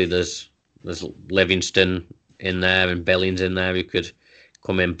 Obviously, there's Livingston in there and Billings in there who could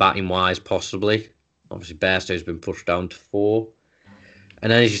come in batting wise possibly. Obviously Bairstow's been pushed down to 4.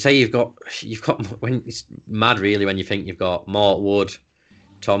 And then as you say, you've got when it's mad really when you think you've got Mark Wood,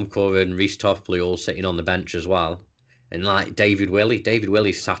 Tom Curran, Reece Topley all sitting on the bench as well. And David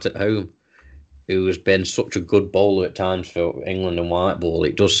Willey sat at home, who has been such a good bowler at times for England and white ball.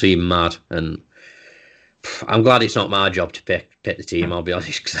 It does seem mad, and I'm glad it's not my job to pick the team, I'll be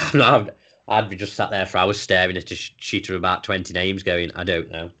honest, because I'd be just sat there for hours staring at a sheet of about 20 names going, I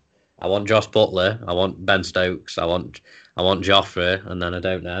don't know. I want Josh Butler, I want Ben Stokes, I want Jofra, and then I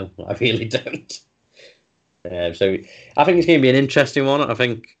don't know. I really don't. So I think it's going to be an interesting one. I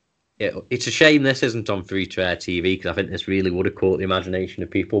think it's a shame this isn't on free-to-air TV, because I think this really would have caught the imagination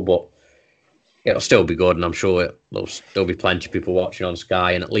of people, but it'll still be good, and I'm sure there'll still be plenty of people watching on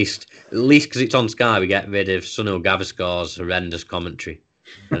Sky, and at least because it's on Sky, we get rid of Sunil Gavaskar's horrendous commentary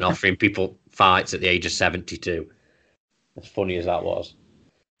and offering people fights at the age of 72. As funny as that was.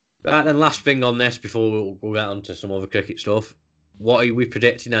 Right, then last thing on this before we'll get on to some other cricket stuff. What are we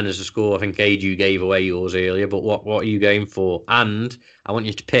predicting then as a score? I think you gave away yours earlier, but what are you going for? And I want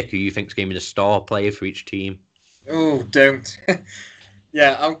you to pick who you think is going to be the star player for each team. Oh, don't.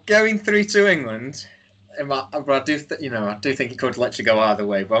 Yeah, I'm going 3-2 England. But I do think it could let you go either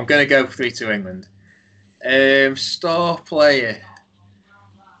way, but I'm going to go 3-2 England. Star player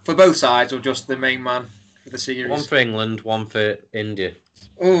for both sides, or just the main man for the series? One for England, one for India.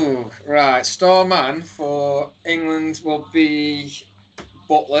 Oh, right. Star man for England will be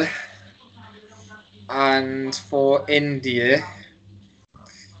Butler. And for India,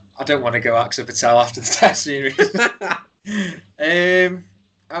 I don't want to go Axar Patel after the Test series.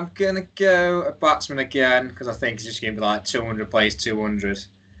 I'm going to go a batsman again, because I think it's just going to be 200 plays 200.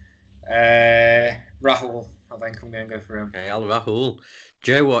 Rahul, I think I'm going to go for him. Okay, Rahul.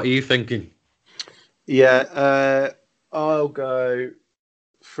 Joe, what are you thinking? Yeah, I'll go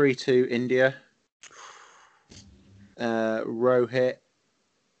 3-2 India. Rohit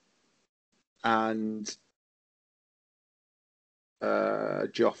and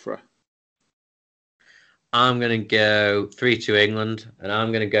Jofra. I'm going to go 3-2 England, and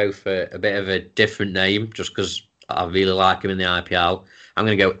I'm going to go for a bit of a different name just because I really like him in the IPL. I'm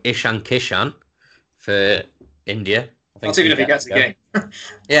going to go Ishan Kishan for India. That's even if he gets a game.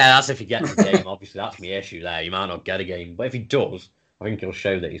 Yeah, that's if he gets a game. Obviously, that's my issue there. He might not get a game, but if he does, I think he'll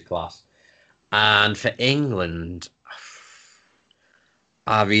show that he's class. And for England,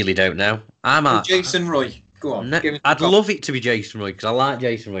 I really don't know. Jason Roy. Go on. I'd love it to be Jason Roy because I like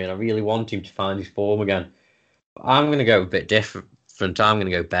Jason Roy and I really want him to find his form again. But I'm going to go a bit different. I'm going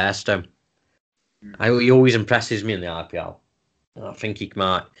to go Bairstow. He always impresses me in the IPL. And I think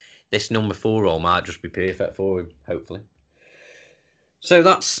this number 4 role might just be perfect for him, hopefully. So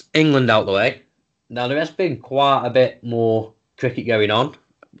that's England out the way. Now, there has been quite a bit more cricket going on.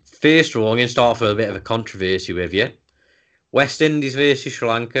 First of all, I'm going to start off with a bit of a controversy with you. West Indies versus Sri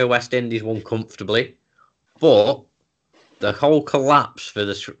Lanka. West Indies won comfortably. But the whole collapse for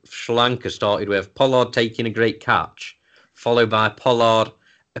the Sri Lanka started with Pollard taking a great catch, followed by Pollard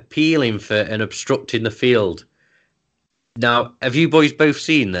appealing for and obstructing the field. Now, have you boys both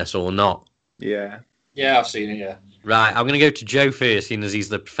seen this or not? Yeah. Yeah, I've seen it, yeah. Right, I'm going to go to Joe first, seeing as he's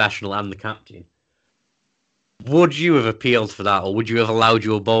the professional and the captain. Would you have appealed for that, or would you have allowed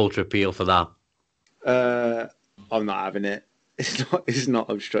your ball to appeal for that? I'm not having it. It's not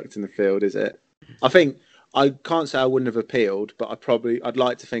obstructing the field, is it? I think I can't say I wouldn't have appealed, but I'd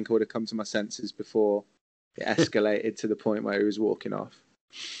like to think I would have come to my senses before it escalated to the point where he was walking off.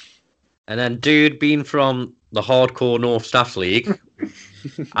 And then, dude, being from the hardcore North Staff League,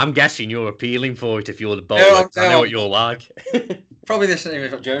 I'm guessing you're appealing for it if you're the bowler. I know what you're like. Probably the same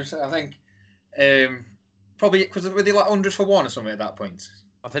as what Joe said. I think probably because were they like 100 for one or something at that point?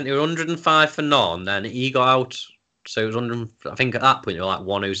 I think they were 105 for none. Then he got out, so it was 100. I think at that point they were like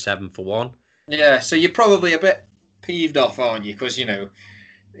 107 for one. Yeah, so you're probably a bit peeved off, aren't you? Because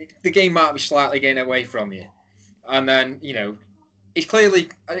the game might be slightly getting away from you, and then it's clearly,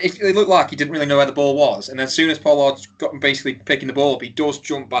 it looked like he didn't really know where the ball was. And as soon as Pollard's got him basically picking the ball up, he does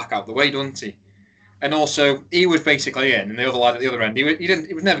jump back out the way, doesn't he? And also, he was basically in, and the other lad at the other end, he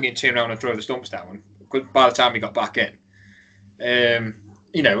was never going to turn around and throw the stumps down by the time he got back in.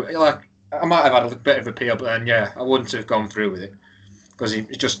 Like, I might have had a bit of appeal, but then, yeah, I wouldn't have gone through with it. Because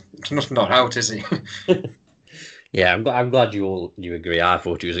he's not out, is he? Yeah, I'm glad you agree. I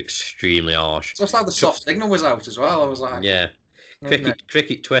thought it was extremely harsh. Just like the soft signal was out as well. I was like, yeah.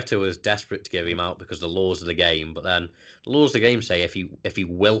 Cricket Twitter was desperate to give him out because the laws of the game, but then the laws of the game say if he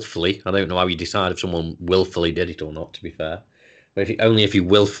willfully, I don't know how you decide if someone willfully did it or not, to be fair, but if he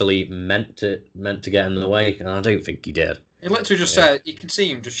willfully meant to get in the way, and I don't think he did. He literally just said, you can see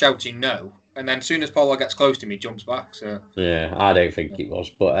him just shouting no, and then as soon as Pollard gets close to him, he jumps back. So yeah, I don't think it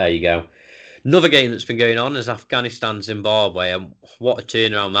was, but there you go. Another game that's been going on is Afghanistan-Zimbabwe, and what a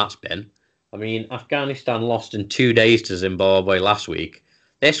turnaround that's been. I mean, Afghanistan lost in 2 days to Zimbabwe last week.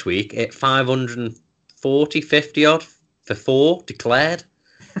 This week, it 540, 50 odd for 4 declared.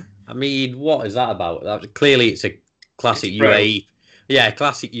 I mean, what is that about? Clearly, it's a classic UAE. Yeah,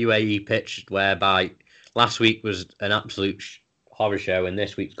 classic UAE pitch whereby last week was an absolute horror show, and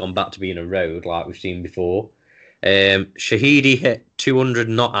this week's gone back to being a road like we've seen before. Shahidi hit 200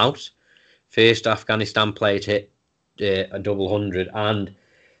 not out. First Afghanistan player to hit a double 100, and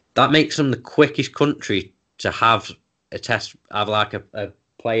that makes them the quickest country to have like a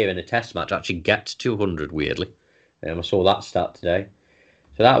player in a test match actually get to 200. Weirdly, I saw that stat today,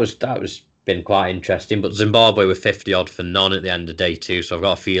 so that was been quite interesting. But Zimbabwe were 50 odd for none at the end of day 2, so I've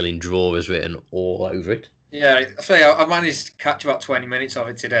got a feeling draw is written all over it. Yeah, I managed to catch about 20 minutes of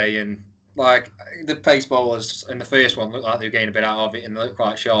it today, and like the pace bowlers in the first one looked like they were getting a bit out of it and they looked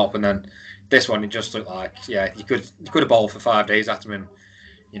quite sharp, and then this one it just looked like you could have bowled for 5 days at them and.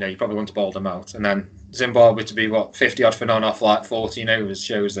 You probably want to bowl them out. And then Zimbabwe to be, 50 odd for none off like 14 overs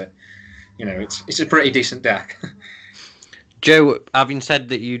shows that, it's a pretty decent deck. Joe, having said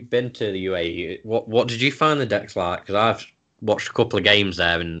that you'd been to the UAE, what did you find the decks like? Because I've watched a couple of games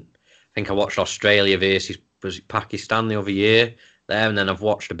there, and I think I watched Australia versus Pakistan the other year there, and then I've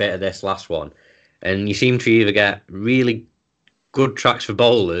watched a bit of this last one. And you seem to either get really good tracks for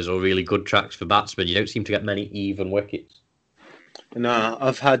bowlers or really good tracks for batsmen. You don't seem to get many even wickets. No,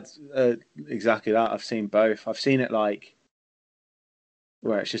 I've had exactly that. I've seen both. I've seen it like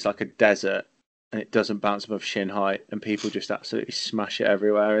where it's just like a desert and it doesn't bounce above shin height and people just absolutely smash it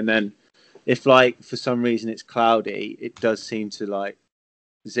everywhere. And then if like for some reason it's cloudy, it does seem to like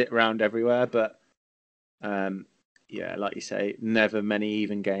zit around everywhere. But like you say, never many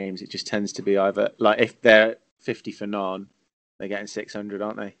even games. It just tends to be either like if they're 50 for none, they're getting 600,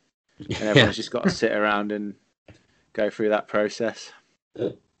 aren't they? And everyone's just got to sit around and go through that process.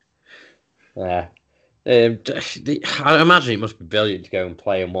 Yeah. I imagine it must be brilliant to go and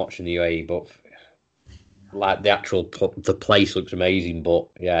play and watch in the UAE, but like the place looks amazing, but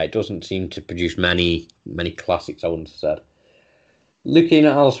yeah, it doesn't seem to produce many classics, I wouldn't have said. Looking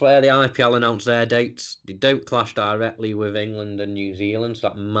at elsewhere, the IPL announced their dates. They don't clash directly with England and New Zealand, so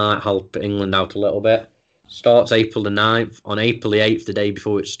that might help England out a little bit. Starts April the 9th. On April the 8th, the day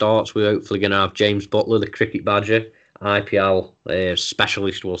before it starts, we're hopefully going to have James Butler, the cricket badger, IPL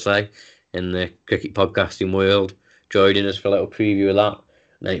specialist, we'll say, in the cricket podcasting world, joining us for a little preview of that.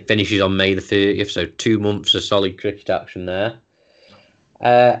 And then it finishes on May the 30th, so 2 months of solid cricket action there.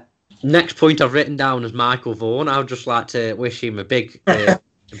 Next point I've written down is Michael Vaughan. I would just like to wish him a big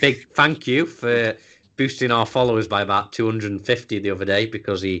thank you for boosting our followers by about 250 the other day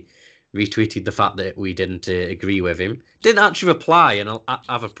because he retweeted the fact that we didn't agree with him. Didn't actually reply and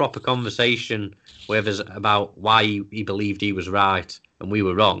have a proper conversation with us about why he believed he was right and we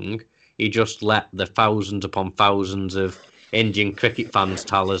were wrong. He just let the thousands upon thousands of Indian cricket fans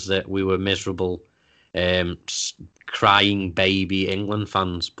tell us that we were miserable, crying baby England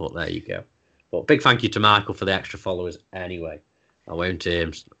fans. But there you go. But big thank you to Michael for the extra followers anyway. I won't.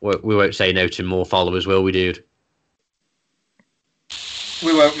 We won't say no to more followers, will we, dude?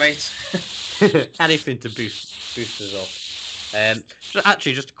 We won't, mate. Anything to boost us up. So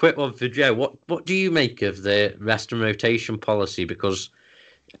actually, just a quick one for Joe. What do you make of the rest and rotation policy? Because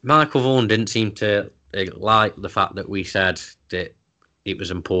Michael Vaughan didn't seem to like the fact that we said that it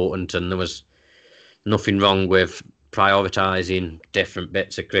was important and there was nothing wrong with prioritising different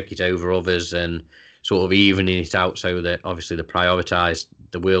bits of cricket over others and sort of evening it out so that obviously they prioritised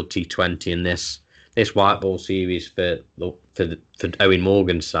the World T20 in this white ball series for Owen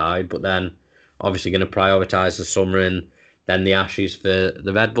Morgan's side, but then obviously going to prioritise the summer and then the Ashes for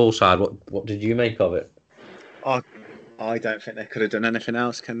the red ball side. What did you make of it? I don't think they could have done anything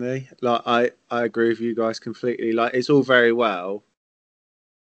else, can they? Like I agree with you guys completely. Like it's all very well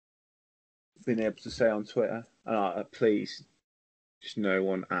being able to say on Twitter, please, just no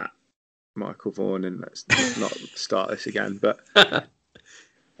one at Michael Vaughan, and let's not start this again. But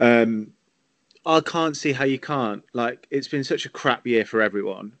I can't see how you can't. Like it's been such a crap year for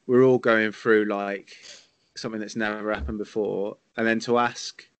everyone. We're all going through like something that's never happened before, and then to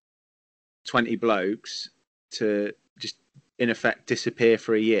ask 20 blokes to just in effect disappear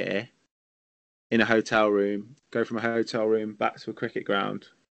for a year in a hotel room, go from a hotel room back to a cricket ground,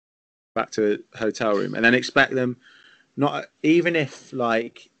 back to a hotel room, and then expect them, not even if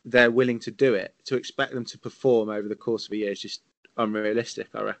like they're willing to do it, to expect them to perform over the course of a year is just unrealistic,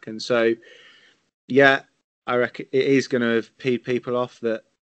 I reckon. So yeah, I reckon it is going to have peed people off that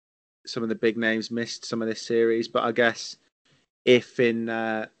some of the big names missed some of this series, but I guess if in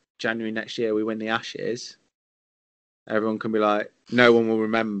January next year we win the Ashes, everyone can be like, no one will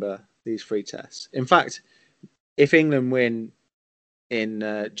remember these 3 tests. In fact, if England win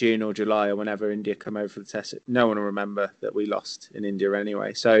in June or July or whenever India come over for the test, no one will remember that we lost in India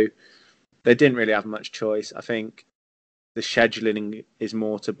anyway. So they didn't really have much choice. I think the scheduling is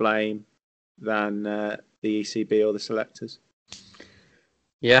more to blame than the ECB or the selectors.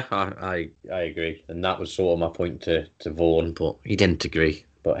 Yeah, I agree. And that was sort of my point to Vaughan, but he didn't agree.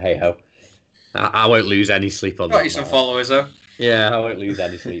 But hey ho. I won't lose any sleep on that. Got you some followers though. Yeah, I won't lose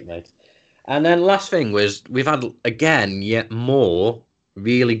any sleep, mate. And then last thing was we've had again yet more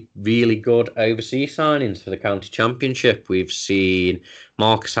really, really good overseas signings for the county championship. We've seen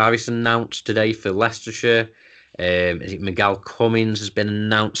Marcus Harrison announced today for Leicestershire. Is it Miguel Cummins has been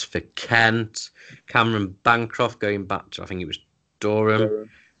announced for Kent. Cameron Bancroft going back to I think it was Durham.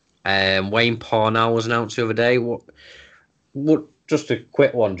 Wayne Parnell was announced the other day. What? Just a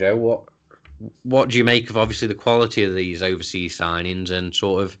quick one, Joe. What do you make of obviously the quality of these overseas signings and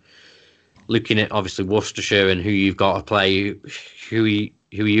sort of looking at obviously Worcestershire and who you've got to play, who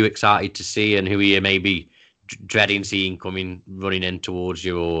are you excited to see and who are you maybe dreading seeing coming running in towards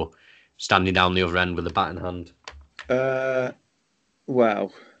you or standing down the other end with a bat in hand?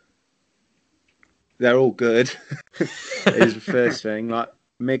 Well, they're all good. Is the first thing. Like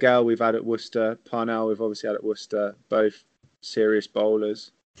Miguel, we've had at Worcester. Parnell, we've obviously had at Worcester. Both serious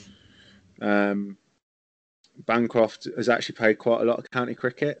bowlers. Bancroft has actually played quite a lot of county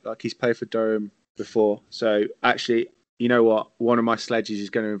cricket. Like he's played for Durham before. So actually, you know what? One of my sledges is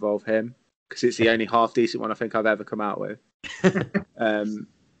going to involve him because it's the only half decent one I think I've ever come out with.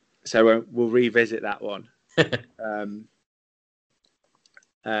 So we'll revisit that one. Who's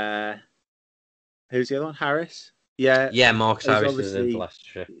the other one? Harris? Yeah, Marcus Harris is in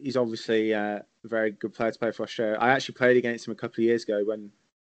Leicestershire. He's obviously a very good player to play for Australia. I actually played against him a couple of years ago when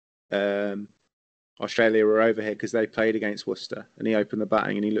Australia were over here because they played against Worcester and he opened the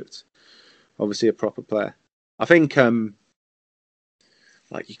batting and he looked obviously a proper player. I think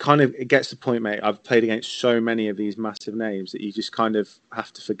like you kind of, it gets to the point, mate, I've played against so many of these massive names that you just kind of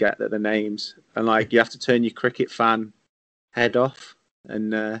have to forget that they're names and like you have to turn your cricket fan head off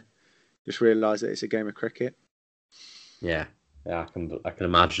and just realise that it's a game of cricket. Yeah, I can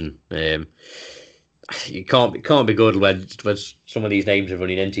imagine. It can't be good when some of these names are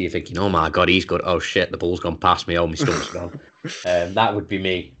running into you thinking, oh my god, he's good. Oh shit, the ball's gone past me. Oh, my stomach's gone. That would be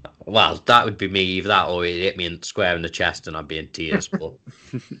me. Well, that would be me. Either that or it hit me square in the chest and I'd be in tears. But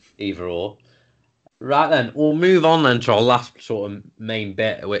either or. Right then, we'll move on then to our last sort of main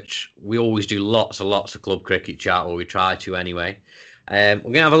bit, which we always do lots and lots of club cricket chat, or we try to anyway. We're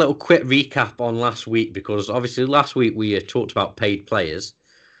going to have a little quick recap on last week because obviously last week we talked about paid players,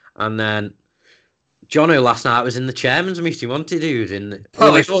 and then Jono last night was in the chairman's meeting, wasn't he, dude?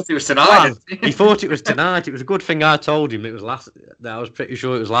 Well, he thought it was tonight. He thought it was tonight. It was a good thing I told him it was last. That I was pretty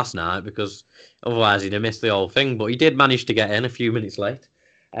sure it was last night because otherwise he'd have missed the whole thing. But he did manage to get in a few minutes late.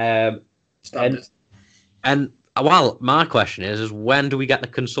 Standard. And well, my question is when do we get the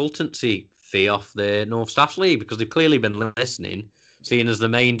consultancy fee off the North Staff League? Because they've clearly been listening, seeing as the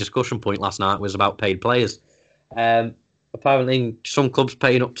main discussion point last night was about paid players. Apparently, some clubs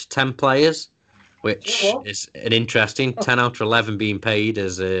paying up to 10 players, which is an interesting 10 out of 11 being paid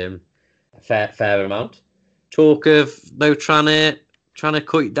as a fair amount. Talk of though trying to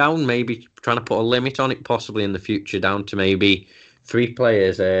cut it down, maybe trying to put a limit on it, possibly in the future down to maybe 3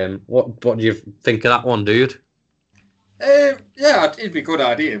 players. What do you think of that one, dude? Yeah, it'd be a good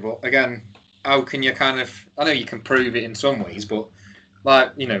idea, but again, how can you I know you can prove it in some ways, but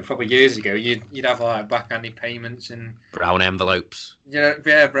like, probably years ago, you'd have like backhanded payments and brown envelopes.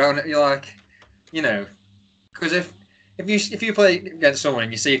 Brown. You're like, because if you play against someone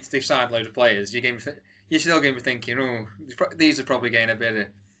and you see they've signed a load of players, you're still going to be thinking, oh, these are probably getting a bit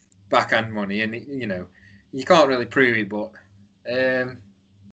of backhand money, and you can't really prove it, but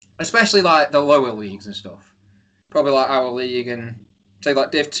especially like the lower leagues and stuff. Probably like our league and say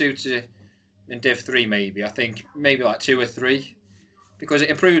like Div 2 and Div 3 maybe. I think maybe like 2 or 3 because it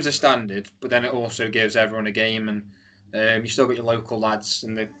improves the standard, but then it also gives everyone a game and you still got your local lads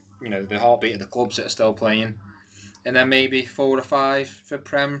and the heartbeat of the clubs that are still playing. And then maybe 4 or 5 for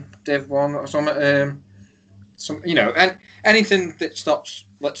Prem Div 1 or something. And anything that stops,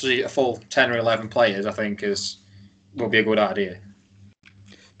 let's say, a full 10 or 11 players, I think will be a good idea.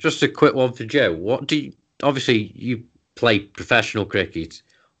 Just a quick one for Joe. Obviously, you play professional cricket.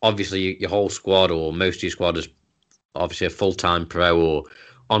 Obviously, your whole squad or most of your squad is obviously a full-time pro or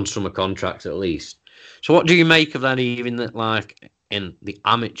on summer contracts at least. So what do you make of that, even that, like, in the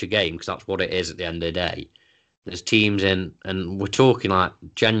amateur game, because that's what it is at the end of the day, there's teams in, and we're talking like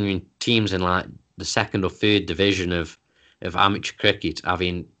genuine teams in like the 2nd or 3rd division of amateur cricket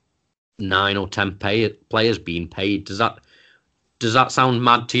having 9 or 10 players being paid. Does that sound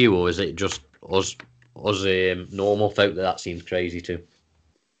mad to you, or is it just us normal folk that seems crazy too?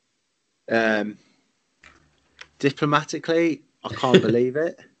 Diplomatically, I can't believe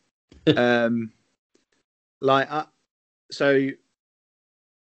it. So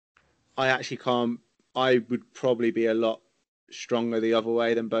I actually can't. I would probably be a lot stronger the other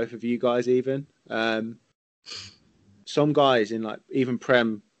way than both of you guys. Even some guys in like even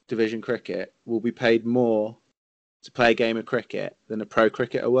Prem Division cricket will be paid more to play a game of cricket than a pro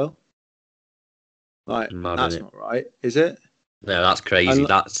cricketer will. Like, mad, that's not right, is it? No, that's crazy.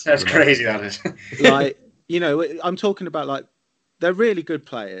 That's crazy, that is. Like, I'm talking about like they're really good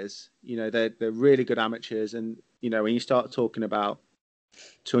players. They're really good amateurs, and when you start talking about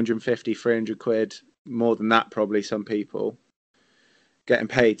 250, 300 quid, more than that, probably some people getting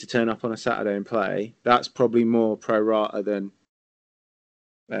paid to turn up on a Saturday and play. That's probably more pro rata than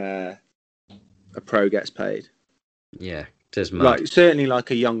a pro gets paid. Yeah, it is mad. Like certainly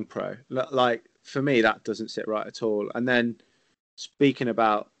like a young pro. Like for me, that doesn't sit right at all. And then speaking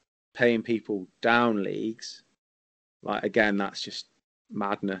about paying people down leagues, like again, that's just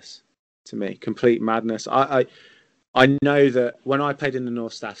madness to me. Complete madness. I know that when I played in the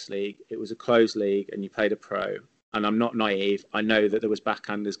North Staffs League, it was a closed league and you played a pro. And I'm not naive. I know that there was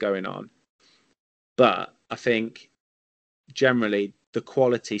backhanders going on. But I think generally the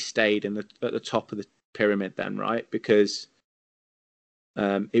quality stayed at the top of the pyramid then, right? Because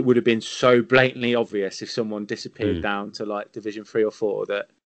it would have been so blatantly obvious if someone disappeared down to like Division 3 or 4 that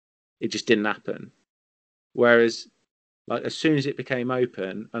it just didn't happen. Whereas like as soon as it became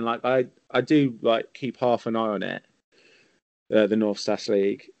open, and like I do like keep half an eye on it, the North Staffs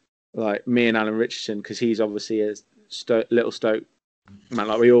League, like me and Alan Richardson, because he's obviously a Little Stoke man.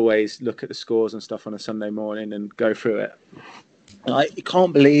 Like we always look at the scores and stuff on a Sunday morning and go through it. Like you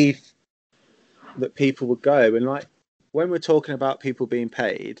can't believe that people would go, and like when we're talking about people being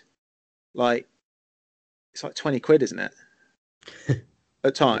paid, like it's like 20 quid, isn't it?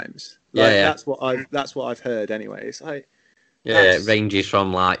 At times, like yeah. that's what I've heard anyway. It's like it ranges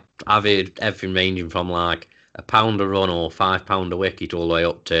from like I've heard everything ranging from like £1 a run or £5 a wicket all the way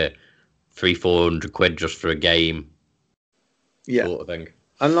up to 300-400 quid just for a game. Yeah, sort of thing.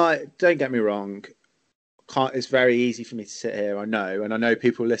 And like, don't get me wrong, it's very easy for me to sit here. I know, and I know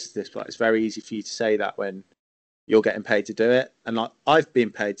people listen to this, but it's very easy for you to say that when you're getting paid to do it. And like, I've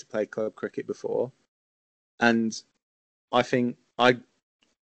been paid to play club cricket before, and I think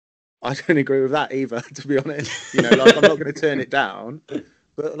I don't agree with that either, to be honest. You know, like I'm not going to turn it down,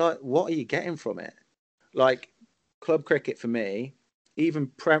 but like, what are you getting from it? Like, club cricket for me, even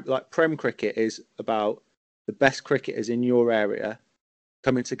Prem cricket is about the best cricketers in your area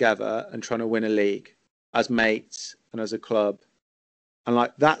coming together and trying to win a league as mates and as a club. And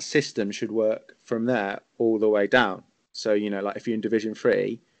like that system should work from there all the way down. So, you know, like if you're in Division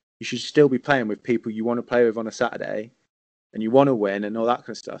 3, you should still be playing with people you want to play with on a Saturday and you want to win and all that kind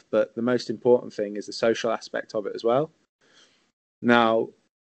of stuff. But the most important thing is the social aspect of it as well. Now,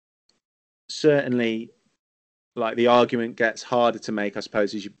 certainly, like the argument gets harder to make, I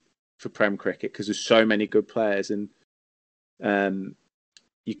suppose, for Prem cricket because there's so many good players and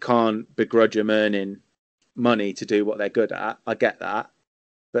you can't begrudge them earning money to do what they're good at. I get that.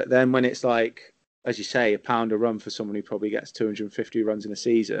 But then when it's like, as you say, £1 a run for someone who probably gets 250 runs in a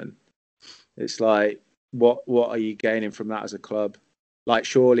season, it's like, what are you gaining from that as a club? Like,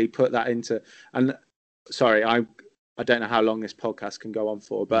 surely put that into... And sorry, I don't know how long this podcast can go on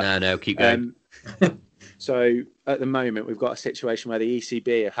for, but... No, keep going. So at the moment, we've got a situation where the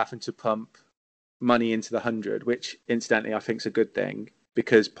ECB are having to pump money into the 100, which incidentally I think is a good thing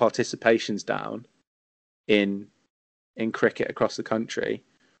because participation's down in cricket across the country.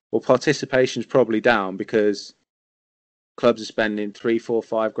 Well, participation's probably down because clubs are spending 3, 4,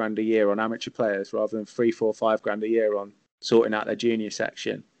 5 grand a year on amateur players rather than 3, 4, 5 grand a year on sorting out their junior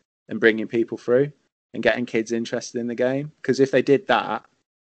section and bringing people through and getting kids interested in the game. Because if they did that,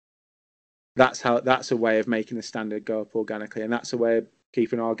 that's a way of making the standard go up organically, and that's a way of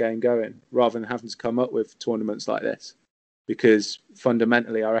keeping our game going rather than having to come up with tournaments like this. Because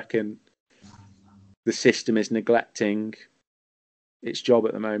fundamentally, I reckon the system is neglecting its job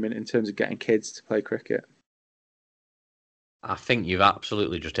at the moment in terms of getting kids to play cricket. I think you've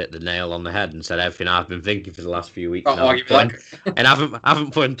absolutely just hit the nail on the head and said everything I've been thinking for the last few weeks. And I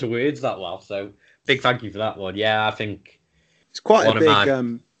haven't put into words that well. So big thank you for that one. Yeah, I think it's quite a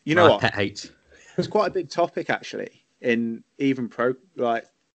big. You know what? Pet hate. It's quite a big topic actually. In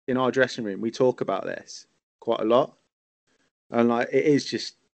our dressing room, we talk about this quite a lot, and like it is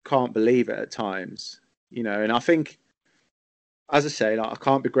just can't believe it at times. You know, and I think, as I say, like I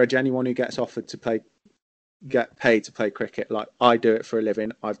can't begrudge anyone who gets offered to get paid to play cricket. Like I do it for a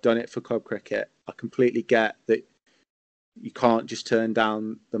living. I've done it for club cricket. I completely get that you can't just turn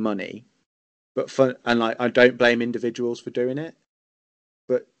down the money, and I don't blame individuals for doing it.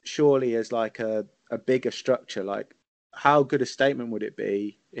 But surely as like a bigger structure, like how good a statement would it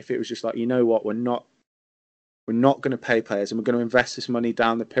be if it was just like, you know what, we're not going to pay players and we're going to invest this money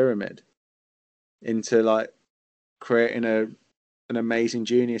down the pyramid into like creating an amazing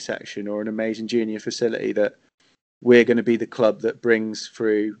junior section or an amazing junior facility that we're going to be the club that brings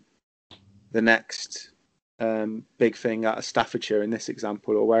through the next big thing out of Staffordshire in this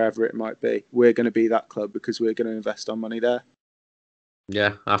example or wherever it might be. We're going to be that club because we're going to invest our money there.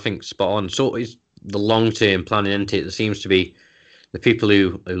 Yeah, I think spot on. So is the long-term planning into it. There seems to be the people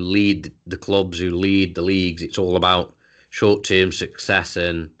who lead the clubs, who lead the leagues. It's all about short-term success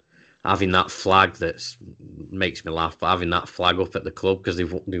and having that flag that makes me laugh, but having that flag up at the club because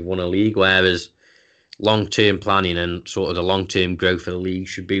they've won a league, whereas long-term planning and sort of the long-term growth of the league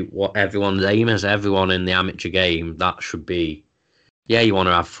should be what everyone's aim is. Everyone in the amateur game, that should be, yeah, you want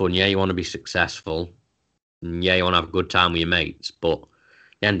to have fun, yeah, you want to be successful, yeah, you want to have a good time with your mates, but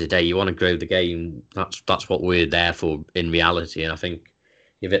at the end of the day, you want to grow the game. That's what we're there for in reality. And I think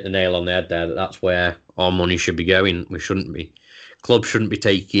you've hit the nail on the head there. That's where our money should be going. Clubs shouldn't be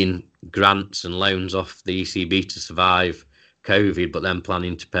taking grants and loans off the ECB to survive COVID, but then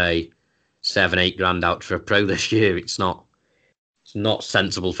planning to pay 7-8 grand out for a pro this year. It's not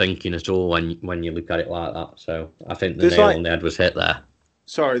sensible thinking at all when you look at it like that. So I think the nail on the head was hit there.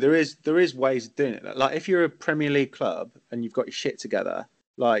 Sorry, there is ways of doing it. Like if you're a Premier League club and you've got your shit together,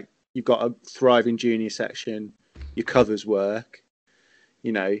 like you've got a thriving junior section, your covers work,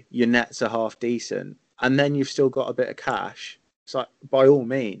 you know, your nets are half decent, and then you've still got a bit of cash. It's like, by all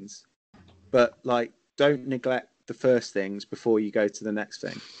means, but like don't neglect the first things before you go to the next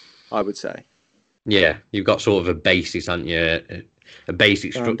thing, I would say. Yeah, you've got sort of a basis, haven't you? A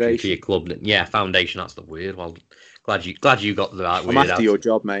basic structure to your club. Yeah, foundation, that's the word. Well, glad you got the right word. I'm after your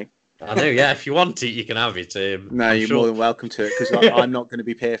job, mate. I know, yeah. If you want it, you can have it. No, you're more than welcome to it because I'm not going to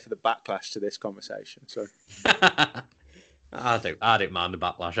be here for the backlash to this conversation. So I don't mind the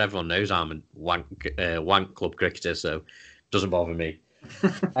backlash. Everyone knows I'm a wank club cricketer, so it doesn't bother me.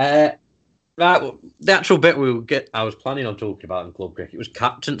 Right, well, the actual bit I was planning on talking about in club cricket was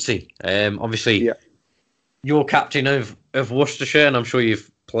captaincy. Obviously, yeah. You're captain of Worcestershire, and I'm sure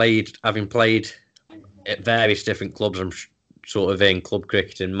having played at various different clubs, sort of in club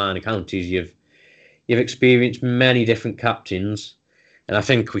cricket in minor counties, you've experienced many different captains, and I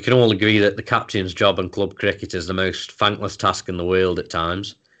think we can all agree that the captain's job in club cricket is the most thankless task in the world at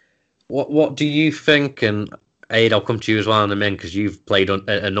times. What do you think? And Aid, I'll come to you as well in a minute because you've played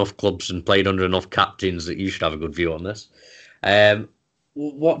enough clubs and played under enough captains that you should have a good view on this.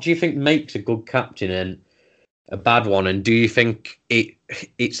 What do you think makes a good captain and a bad one? And do you think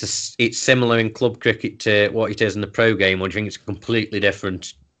it's similar in club cricket to what it is in the pro game, or do you think it's a completely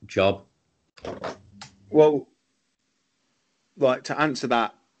different job? Well, like to answer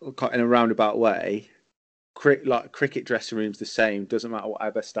that in a roundabout way, cricket dressing room's the same. Doesn't matter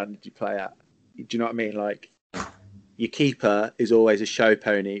whatever standard you play at. Do you know what I mean? Like your keeper is always a show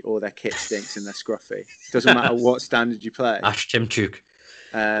pony, or their kit stinks and they're scruffy. Doesn't matter what standard you play. Ash Timchuk.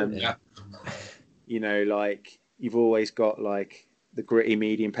 Yeah. You know, like you've always got like the gritty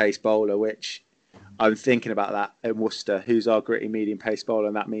medium pace bowler, which I'm thinking about that at Worcester. Who's our gritty medium pace bowler?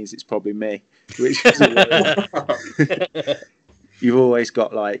 And that means it's probably me. Which is you've always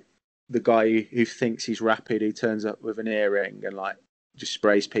got like the guy who thinks he's rapid, who turns up with an earring and like just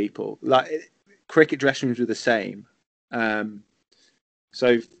sprays people. Like cricket dressing rooms are the same.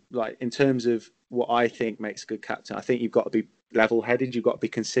 So like in terms of what I think makes a good captain, I think you've got to be level-headed. You've got to be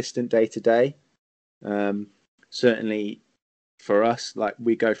consistent day to day. Certainly for us, like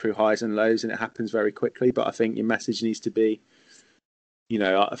we go through highs and lows and it happens very quickly, but I think your message needs to be, you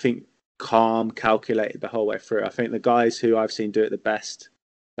know, I think calm, calculated the whole way through. I think the guys who I've seen do it the best,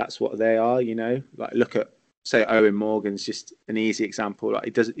 that's what they are, you know. Like look at, say, Owen Morgan's just an easy example.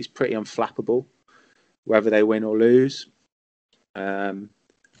 Like he's pretty unflappable, whether they win or lose. And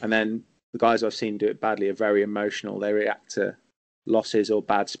then the guys I've seen do it badly are very emotional. They react to losses or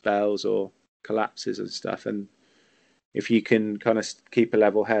bad spells or collapses and stuff. And if you can kind of keep a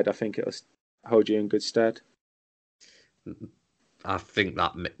level head, I think it'll hold you in good stead. I think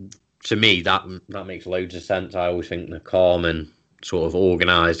that, to me, that makes loads of sense. I always think the calm and sort of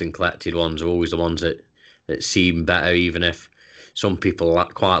organised and collected ones are always the ones that seem better, even if some people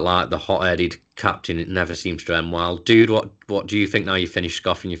quite like the hot-headed captain. It never seems to end well. Dude, what do you think now you finish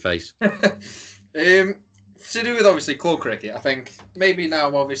scoffing your face? To do with obviously club cricket, I think maybe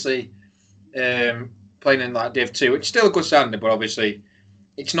now obviously playing in like Div 2, it's still a good standard, but obviously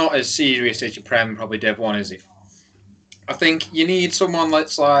it's not as serious as your Prem, probably Div 1, is it? I think you need someone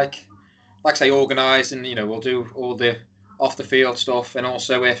that's like say organised and, you know, will do all the off the field stuff, and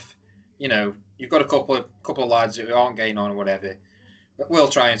also if, you know, you've got a couple of lads who aren't getting on or whatever, but we'll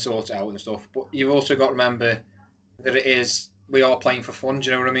try and sort it out and stuff. But you've also got to remember that we are playing for fun. Do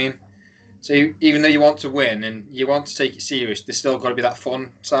you know what I mean? So even though you want to win and you want to take it serious, there's still got to be that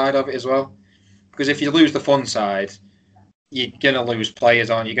fun side of it as well. Because if you lose the fun side, you're going to lose players,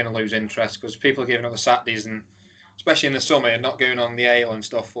 aren't you? You're going to lose interest because people are giving up the Saturdays, and especially in the summer, and not going on the ale and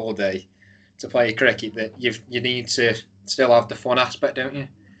stuff all day to play cricket. That you need to still have the fun aspect, don't you?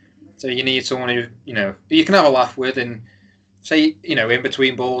 So you need someone who, you know, you can have a laugh with, and say, you know, in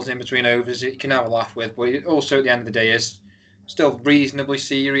between balls, in between overs, you can have a laugh with, but it also at the end of the day is still reasonably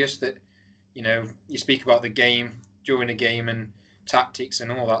serious. That, you know, you speak about the game during the game and tactics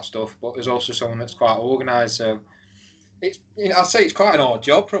and all that stuff, but there's also someone that's quite organised. So it's, you know, I'd say it's quite an odd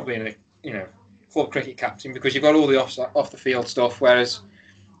job probably in a, you know, club cricket captain, because you've got all the off the field stuff, whereas,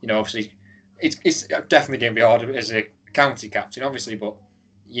 you know, obviously it's definitely going to be harder as a county captain, obviously, but,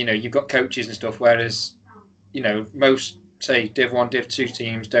 you know, you've got coaches and stuff, whereas, you know, most, say, Div 1, Div 2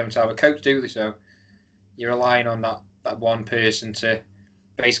 teams don't have a coach, do they? So you're relying on that one person to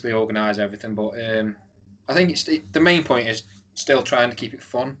basically organise everything. But I think the main point is still trying to keep it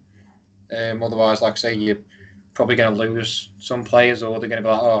fun. Otherwise, like I say, you're probably going to lose some players, or they're going to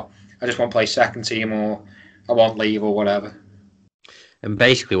be like, oh, I just want to play second team, or I want leave, or whatever. And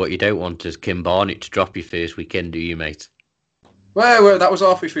basically what you don't want is Kim Barnett to drop you first weekend, do you, mate? Well, that was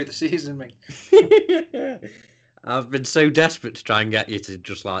halfway through the season, mate. I've been so desperate to try and get you to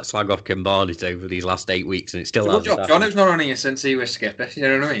just like slag off Kim Barnett over these last 8 weeks, and it still hasn't happened. Jono's not on here since he was skipper, you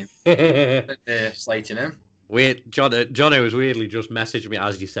know what I mean? Slating him. Jono has weirdly just messaged me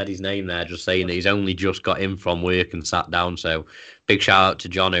as you said his name there, just saying that he's only just got in from work and sat down. So big shout out to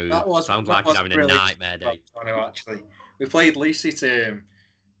Jono. Sounds like he's having a nightmare day. Jono, actually, we played Lacey to him,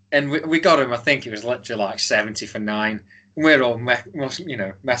 and we got him. I think it was literally like 70 for 9. And we're all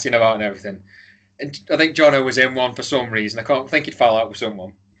messing about and everything. And I think Jono was in one for some reason. I can't think he'd fell out with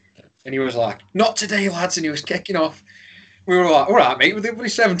someone. And he was like, "Not today, lads," and he was kicking off. We were like, "All right, mate, we're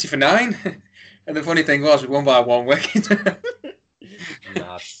 70 for 9." And the funny thing was, we won by 1 wicket.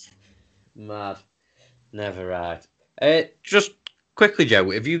 Mad. Never right. Just quickly, Joe,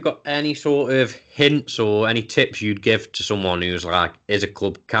 have you got any sort of hints or any tips you'd give to someone who's like is a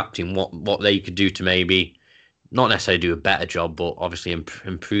club captain? What they could do to maybe not necessarily do a better job, but obviously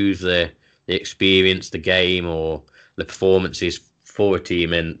improve the experience, the game, or the performances for a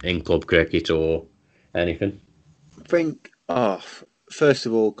team in club cricket or anything? I think, first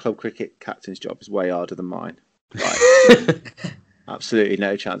of all, club cricket captain's job is way harder than mine. Like, absolutely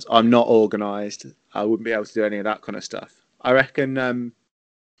no chance. I'm not organised. I wouldn't be able to do any of that kind of stuff. I reckon,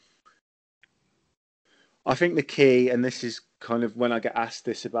 I think the key, and this is kind of when I get asked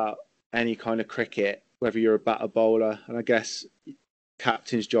this about any kind of cricket, whether you're a batter bowler, and I guess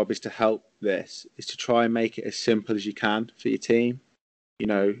captain's job is to help this, is to try and make it as simple as you can for your team. You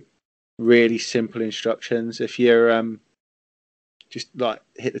know, really simple instructions. If you're just like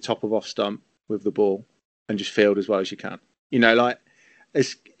hit the top of off stump with the ball and just field as well as you can. You know, like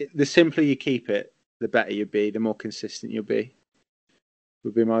the simpler you keep it, the better you'll be, the more consistent you'll be.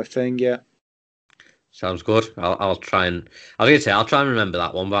 Would be my thing, yeah. Sounds good. I'll try and I was gonna say I'll try and remember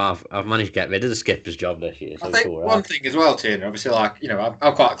that one, but I've managed to get rid of the skipper's job this year. So I think one thing as well, Tina, obviously, like, you know,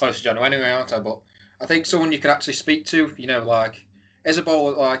 I'm quite close to John anyway, aren't I? But I think someone you could actually speak to, you know, like as a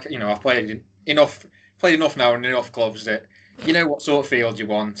bowler, like, you know, I've played enough now in enough clubs that you know what sort of field you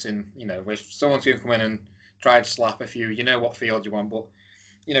want, and you know, if someone's going to come in and try to slap a few, you know what field you want. But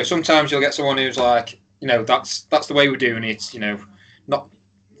you know, sometimes you'll get someone who's like, you know, that's the way we're doing it. You know,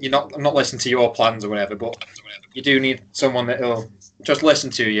 I'm not listening to your plans or whatever, but you do need someone that'll just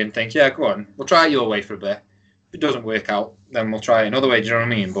listen to you and think, yeah, go on, we'll try it your way for a bit. If it doesn't work out, then we'll try it another way. Do you know what I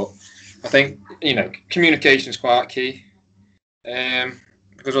mean? But I think, you know, communication is quite key,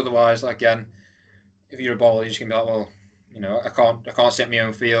 because otherwise, again, if you're a bowler, you're just gonna be like, well, you know, I can't set my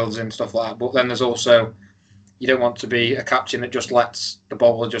own fields and stuff like that. But then there's also, you don't want to be a captain that just lets the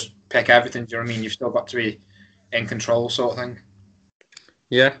bowler just pick everything. Do you know what I mean? You've still got to be in control, sort of thing.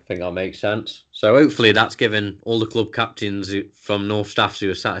 Yeah, I think that makes sense. So hopefully that's given all the club captains from North Staffs who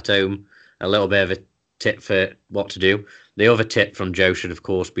are sat at home a little bit of a tip for what to do. The other tip from Joe should, of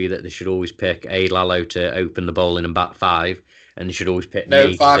course, be that they should always pick A. Lalo to open the bowling and bat 5, and they should always pick No,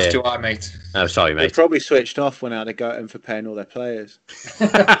 5's too high, mate. Oh, sorry, mate. They probably switched off when I had to go at them for paying all their players.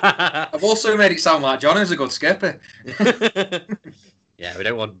 I've also made it sound like John is a good skipper. Yeah, we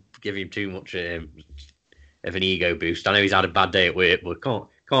don't want to give him too much of an ego boost. I know he's had a bad day at work, but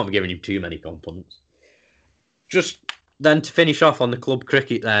can't be giving him too many compliments. Just then to finish off on the club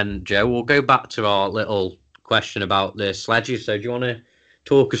cricket then, Joe, we'll go back to our little question about the sledges. So do you want to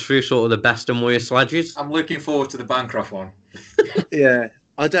talk us through sort of the best and worst sledges? I'm looking forward to the Bancroft one. Yeah,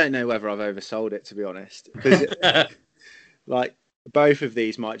 I don't know whether I've oversold it, to be honest. Because like both of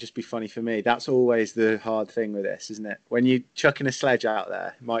these might just be funny for me. That's always the hard thing with this, isn't it? When you're chucking a sledge out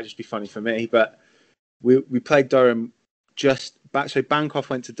there, it might just be funny for me. But we played Durham just back. So Bancroft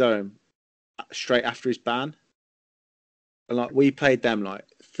went to Durham straight after his ban. And like we played them like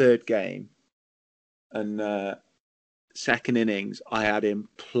third game. And second innings, I had him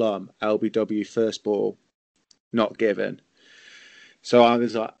plumb LBW first ball, not given. So I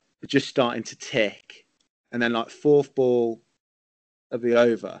was like just starting to tick. And then like fourth ball of the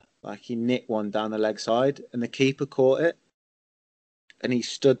over, like he nicked one down the leg side and the keeper caught it. And he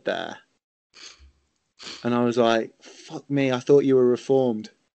stood there. And I was like, fuck me, I thought you were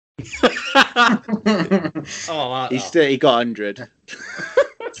reformed. He got 100.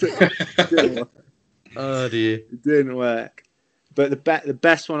 Oh dear. It didn't work. But the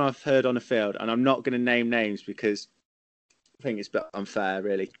best one I've heard on the field, and I'm not going to name names because I think it's a bit unfair,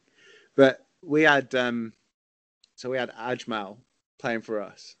 really. But we had Ajmal playing for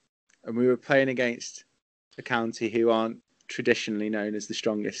us, and we were playing against a county who aren't traditionally known as the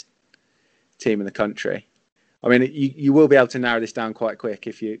strongest team in the country. I mean, you will be able to narrow this down quite quick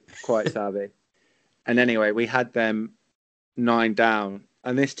if you're quite savvy. And anyway, we had them 9 down,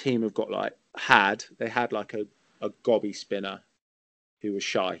 and this team have got they had like a gobby spinner who was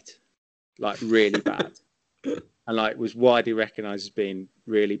shite, like really bad, and like was widely recognised as being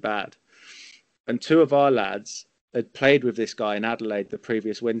really bad. And 2 of our lads had played with this guy in Adelaide the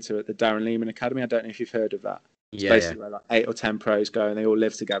previous winter at the Darren Lehman Academy. I don't know if you've heard of that. It's basically where like 8 or 10 pros go and they all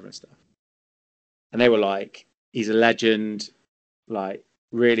live together and stuff. And they were like, he's a legend, like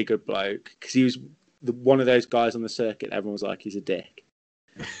really good bloke, because he was one of those guys on the circuit. Everyone was like, he's a dick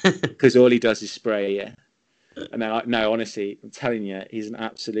because all he does is spray you. And they're like, no, honestly, I'm telling you, he's an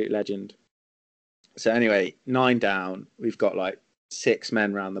absolute legend. So anyway, 9 down, we've got like 6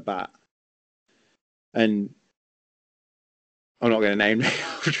 men round the bat. And I'm not going to name names.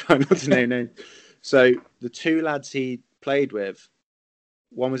 I'll try not to name names. So the 2 lads he played with,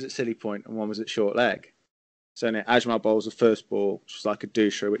 one was at Silly Point and one was at Short Leg. So Ajmal bowls the first ball, which was like a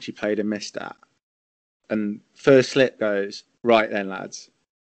doucher, which he played and missed at. And first slip goes, right then, lads.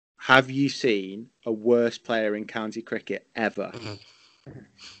 Have you seen a worse player in county cricket ever?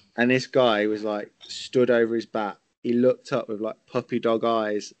 And this guy was like stood over his bat. He looked up with like puppy dog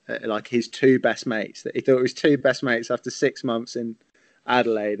eyes at like his two best mates. That he thought it was two best mates after 6 months in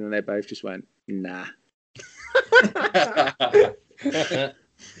Adelaide, and they both just went, nah.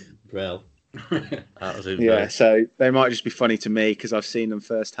 Well, that was yeah. So they might just be funny to me because I've seen them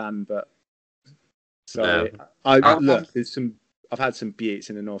firsthand. But so I've had some beauts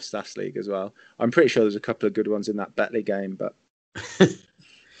in the North Staffs League as well. I'm pretty sure there's a couple of good ones in that Betley game, but.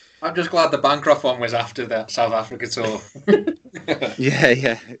 I'm just glad the Bancroft one was after the South Africa tour.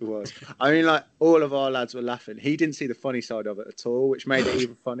 yeah, it was. I mean, like, all of our lads were laughing. He didn't see the funny side of it at all, which made it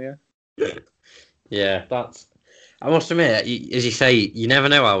even funnier. Yeah, I must admit, as you say, you never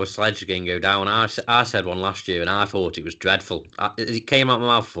know how a sledge game go down. I said one last year, and I thought it was dreadful. It came out of my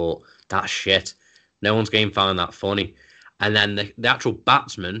mouth, I thought, that's shit. No one's game found that funny. And then the actual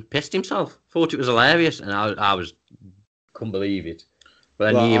batsman pissed himself. Thought it was hilarious, and I couldn't believe it.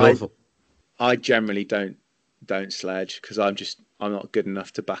 But then I generally don't sledge because I'm not good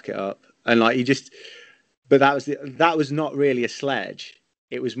enough to back it up. And like but that was not really a sledge.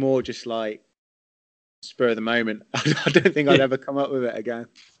 It was more just like spur of the moment. I don't think I'd ever come up with it again.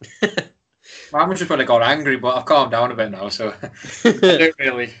 I'm just when I got angry, but I've calmed down a bit now. So I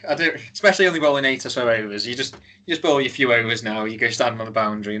don't, especially only bowling 8 or so overs. You just bowl your few overs now. You go stand on the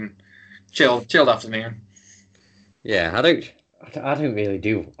boundary and chilled afternoon. Yeah, I don't really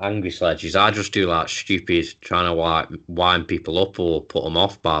do angry sledges. I just do like stupid trying to wind people up or put them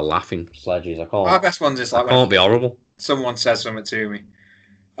off by laughing sledges. I can't. My best ones is like can't be horrible. Someone says something to me.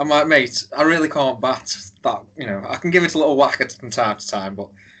 I'm like, mate, I really can't bat that. I can give it a little whack from time to time,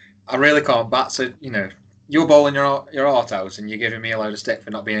 but I really can't bat. So you're bowling your heart out, and you're giving me a load of stick for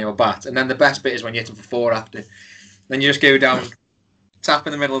not being able to bat. And then the best bit is when you hit them for 4 after. Then you just go down. Tap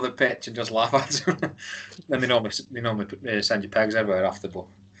in the middle of the pitch and just laugh at them. Then they normally send you pegs everywhere after, but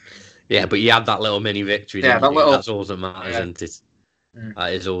yeah, but you had that little mini victory. Yeah, that's all that matters, isn't it?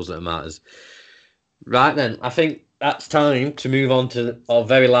 That is all that matters. Right then, I think that's time to move on to our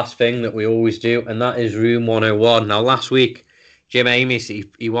very last thing that we always do, and that is Room 101. Now, last week, Jim Amos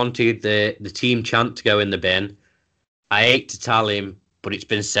he wanted the team chant to go in the bin. I hate to tell him, but it's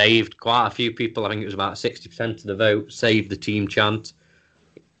been saved. Quite a few people, I think it was about 60% of the vote, saved the team chant.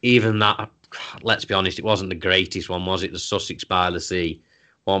 Even that, let's be honest, it wasn't the greatest one, was it? The Sussex by the Sea.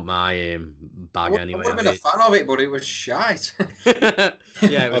 Want my bag anyway. I would have been a fan of it, but it was shite. Yeah,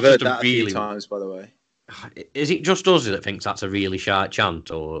 it was I've heard that a few times, by the way. Is it just us that thinks that's a really shite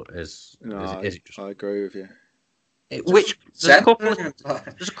chant, or is it just... I agree with you. There's a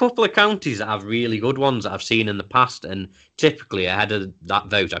couple of counties that have really good ones that I've seen in the past, and typically ahead of that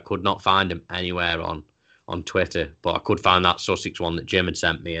vote, I could not find them anywhere on Twitter, but I could find that Sussex one that Jim had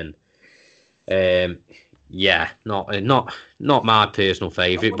sent me, and not my personal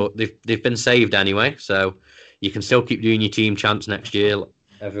favourite, but they've been saved anyway, so you can still keep doing your team chants next year,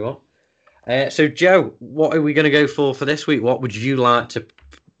 everyone. So Joe, what are we going to go for this week? What would you like to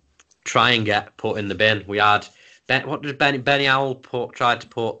try and get put in the bin? We had what did Benny Owl tried to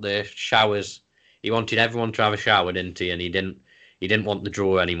put the showers. He wanted everyone to have a shower, didn't he? And he didn't want the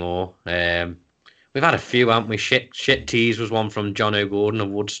draw anymore. We've had a few, haven't we? Shit Teas was one from John O'Gordon of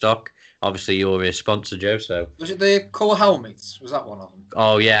Woodstock. Obviously, you're a sponsor, Joe. So was it the colour helmets? Was that one of them?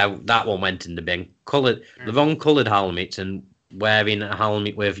 Oh yeah, that one went in the bin. The wrong coloured helmets and wearing a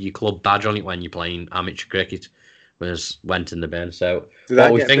helmet with your club badge on it when you're playing amateur cricket went in the bin. So what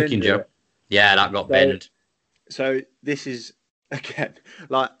are we thinking, Joe? Yeah, that got binned. So this is again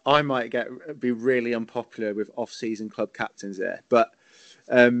like I might be really unpopular with off-season club captains there, but.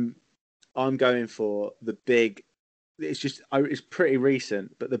 I'm going for the big. It's pretty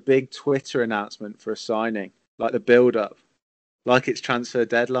recent, but the big Twitter announcement for a signing, like the build-up, like it's transfer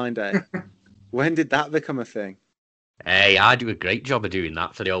deadline day. When did that become a thing? Hey, I do a great job of doing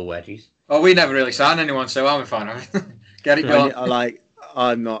that for the old wedgies. Oh, we never really signed anyone, so I'm a fan of it. Get it done.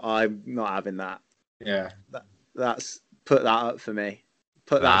 I'm not having that. Yeah, that's put that up for me.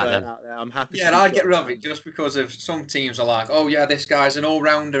 Put that out there. I'm happy. Yeah, and I'd get rid of it just because of some teams are like, oh yeah, this guy's an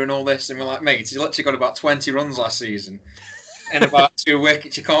all-rounder and all this, and we're like, mate, he's literally got about 20 runs last season and about 2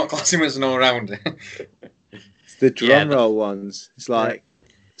 wickets. You can't class him as an all-rounder. It's the drum roll ones. It's like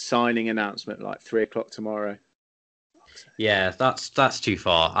signing announcement, like 3:00 tomorrow. Yeah, that's too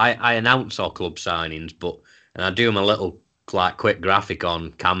far. I announce our club signings, and I do them a little like quick graphic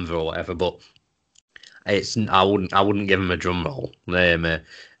on Canva or whatever, but. I wouldn't give him a drum roll.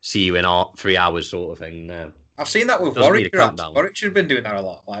 See you in 3 hours sort of thing. No. I've seen that with Doesn't need a Warwickshire. crackdown. Warwickshire have been doing that a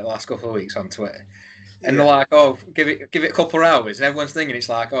lot, like the last couple of weeks on Twitter. And they're like, oh, give it a couple of hours, and everyone's thinking it's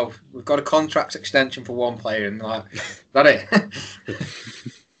like, oh, we've got a contract extension for one player, and like, is that it?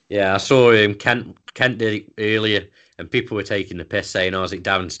 Yeah, I saw Kent did it earlier, and people were taking the piss saying, "Oh, is it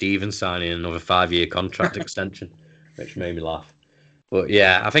Darren Stevens signing another 5-year contract extension?" Which made me laugh. But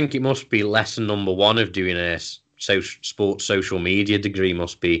yeah, I think it must be lesson number 1 of doing a sports social media degree.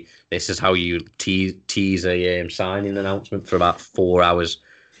 Must be this is how you tease a signing announcement for about 4 hours.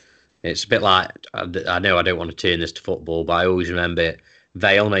 It's a bit like, I know I don't want to turn this to football, but I always remember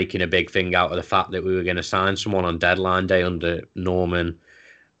Vale making a big thing out of the fact that we were going to sign someone on deadline day under Norman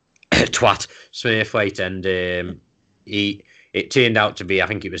Twat Smithwaite, and it turned out to be, I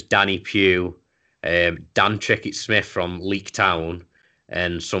think it was Danny Pugh, Dan Trickett Smith from Leek Town,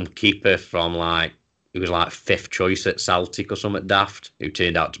 and some keeper from he was like 5th choice at Celtic or something daft, who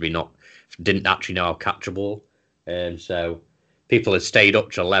turned out to be didn't actually know how to catch a ball. So people had stayed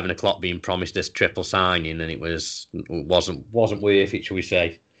up till 11 o'clock being promised this triple signing, and it wasn't worth it, shall we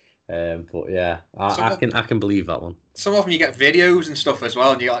say? But yeah, I can believe that one. Some of them you get videos and stuff as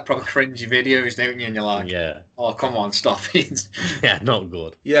well, and you get like proper cringy videos, don't you? And you're like, yeah, oh come on, stop it. Yeah, not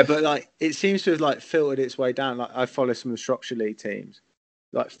good. Yeah, but like it seems to have like filtered its way down. Like I follow some of the Shropshire League teams,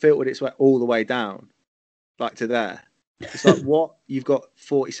 like filtered its way all the way down, like to there. It's like, what? You've got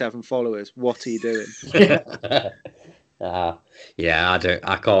 47 followers. What are you doing? Yeah,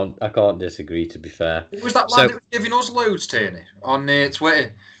 I can't disagree. To be fair, it was that lad that was giving us loads, Tony, on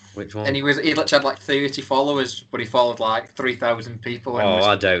Twitter. Which one? And he literally had like 30 followers, but he followed like 3,000 people.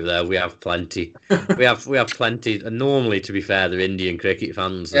 I don't know. We have plenty. we have plenty. And normally, to be fair, they're Indian cricket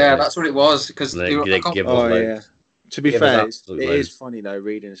fans. Yeah, that's what it was. Because they give us loads. Yeah. To be fair, it is funny though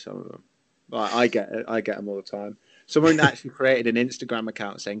reading some of them. Like I get them all the time. Someone actually created an Instagram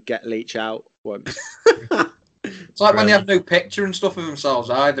account saying "Get Leach out" once. It's like when they have no picture and stuff of themselves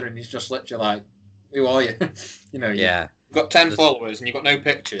either, and he's just literally like, "Who are you?" Yeah. You've got 10 followers and you've got no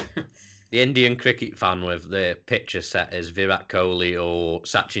picture. The Indian cricket fan with the picture set as Virat Kohli or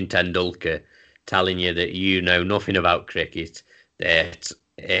Sachin Tendulkar telling you that you know nothing about cricket, that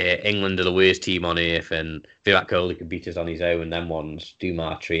England are the worst team on earth and Virat Kohli could beat us on his own, them ones do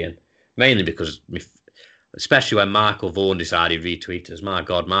my treeing. Mainly because, especially when Michael Vaughan decided to retweet us, my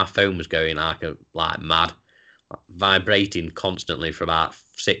God, my phone was going like mad, vibrating constantly for about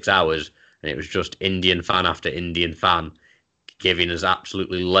 6 hours, and it was just Indian fan after Indian fan giving us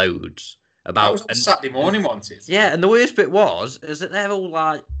absolutely loads about. That was on Saturday morning, wasn't it? Yeah, and the worst bit is that they're all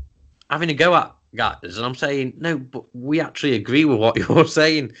like having a go at guys, and I'm saying no, but we actually agree with what you're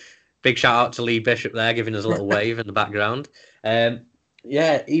saying. Big shout out to Lee Bishop there, giving us a little wave in the background.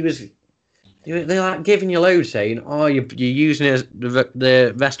 Yeah, he was. They're like giving you loads, saying, "Oh, you're using it as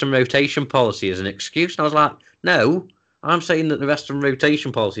the Western rotation policy as an excuse." And I was like, "No, I'm saying that the Western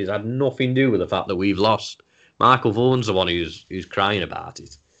rotation policy has had nothing to do with the fact that we've lost." Michael Vaughan's the one who's crying about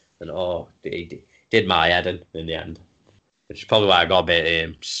it, and he did my head in the end, which is probably why I got a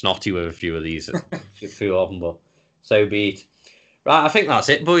bit snotty with a few of these, few of them. But so be it. Right, I think that's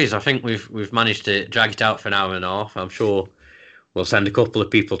it, boys. I think we've managed to drag it out for an hour and a half. I'm sure we'll send a couple of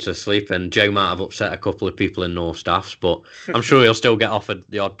people to sleep, and Joe might have upset a couple of people in North Staffs, but I'm sure he'll still get offered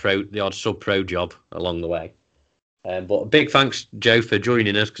the odd sub-pro job along the way. But a big thanks, Joe, for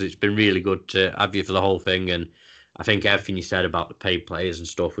joining us, because it's been really good to have you for the whole thing. And I think everything you said about the paid players and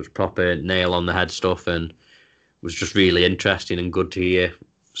stuff was proper nail on the head stuff, and was just really interesting and good to hear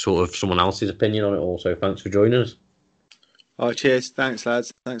sort of someone else's opinion on it all. So thanks for joining us. Oh, cheers. Thanks,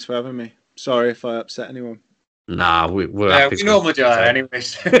 lads. Thanks for having me. Sorry if I upset anyone. Nah, we're happy. We normally do that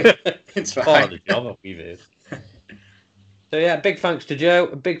anyways. It's fine. Part of the job, we've heard. So yeah, big thanks to Joe.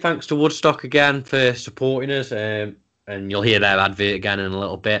 A big thanks to Woodstock again for supporting us. And you'll hear their advert again in a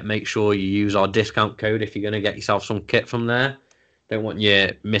little bit. Make sure you use our discount code if you're going to get yourself some kit from there. Don't want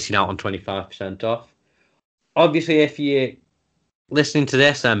you missing out on 25% off. Obviously, if you're listening to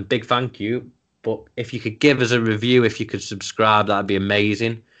this, then big thank you. But if you could give us a review, if you could subscribe, that'd be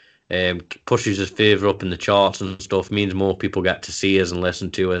amazing. Pushes us further up in the charts and stuff. Means more people get to see us and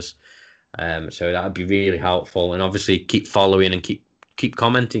listen to us. So that'd be really helpful, and obviously keep following and keep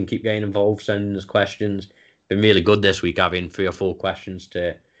commenting, keep getting involved, sending us questions. Been really good this week, having 3 or 4 questions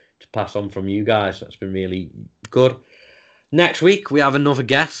to pass on from you guys. That's been really good. Next week we have another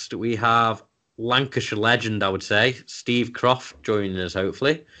guest. We have Lancashire legend, I would say, Steve Croft, joining us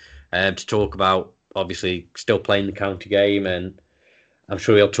hopefully to talk about obviously still playing the county game, and I'm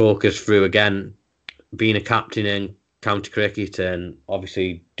sure he'll talk us through again being a captain in county cricket and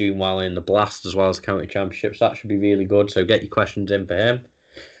obviously doing well in the Blast as well as county championships. That should be really good. So get your questions in for him.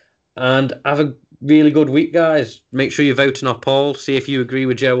 And have a really good week, guys. Make sure you vote in our poll, see if you agree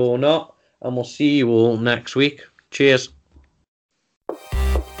with Joe or not, and we'll see you all next week. Cheers.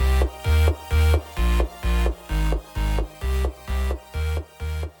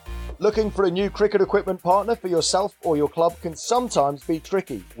 Looking for a new cricket equipment partner for yourself or your club can sometimes be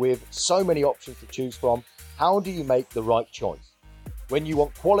tricky. With so many options to choose from, how do you make the right choice? When you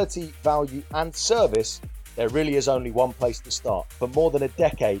want quality, value and service, there really is only one place to start. For more than a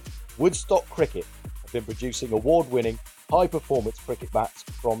decade, Woodstock Cricket have been producing award-winning, high-performance cricket bats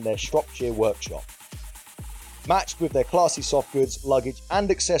from their Shropshire workshop. Matched with their classy soft goods, luggage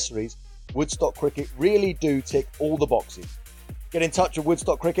and accessories, Woodstock Cricket really do tick all the boxes. Get in touch with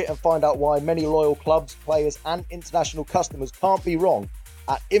Woodstock Cricket and find out why many loyal clubs, players and international customers can't be wrong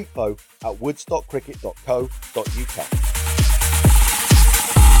at info@woodstockcricket.co.uk.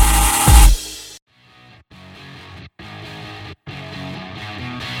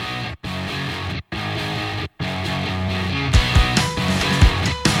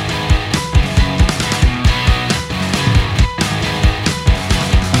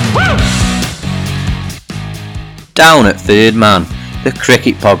 Down at Third Man, the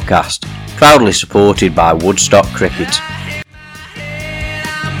cricket podcast, proudly supported by Woodstock Cricket.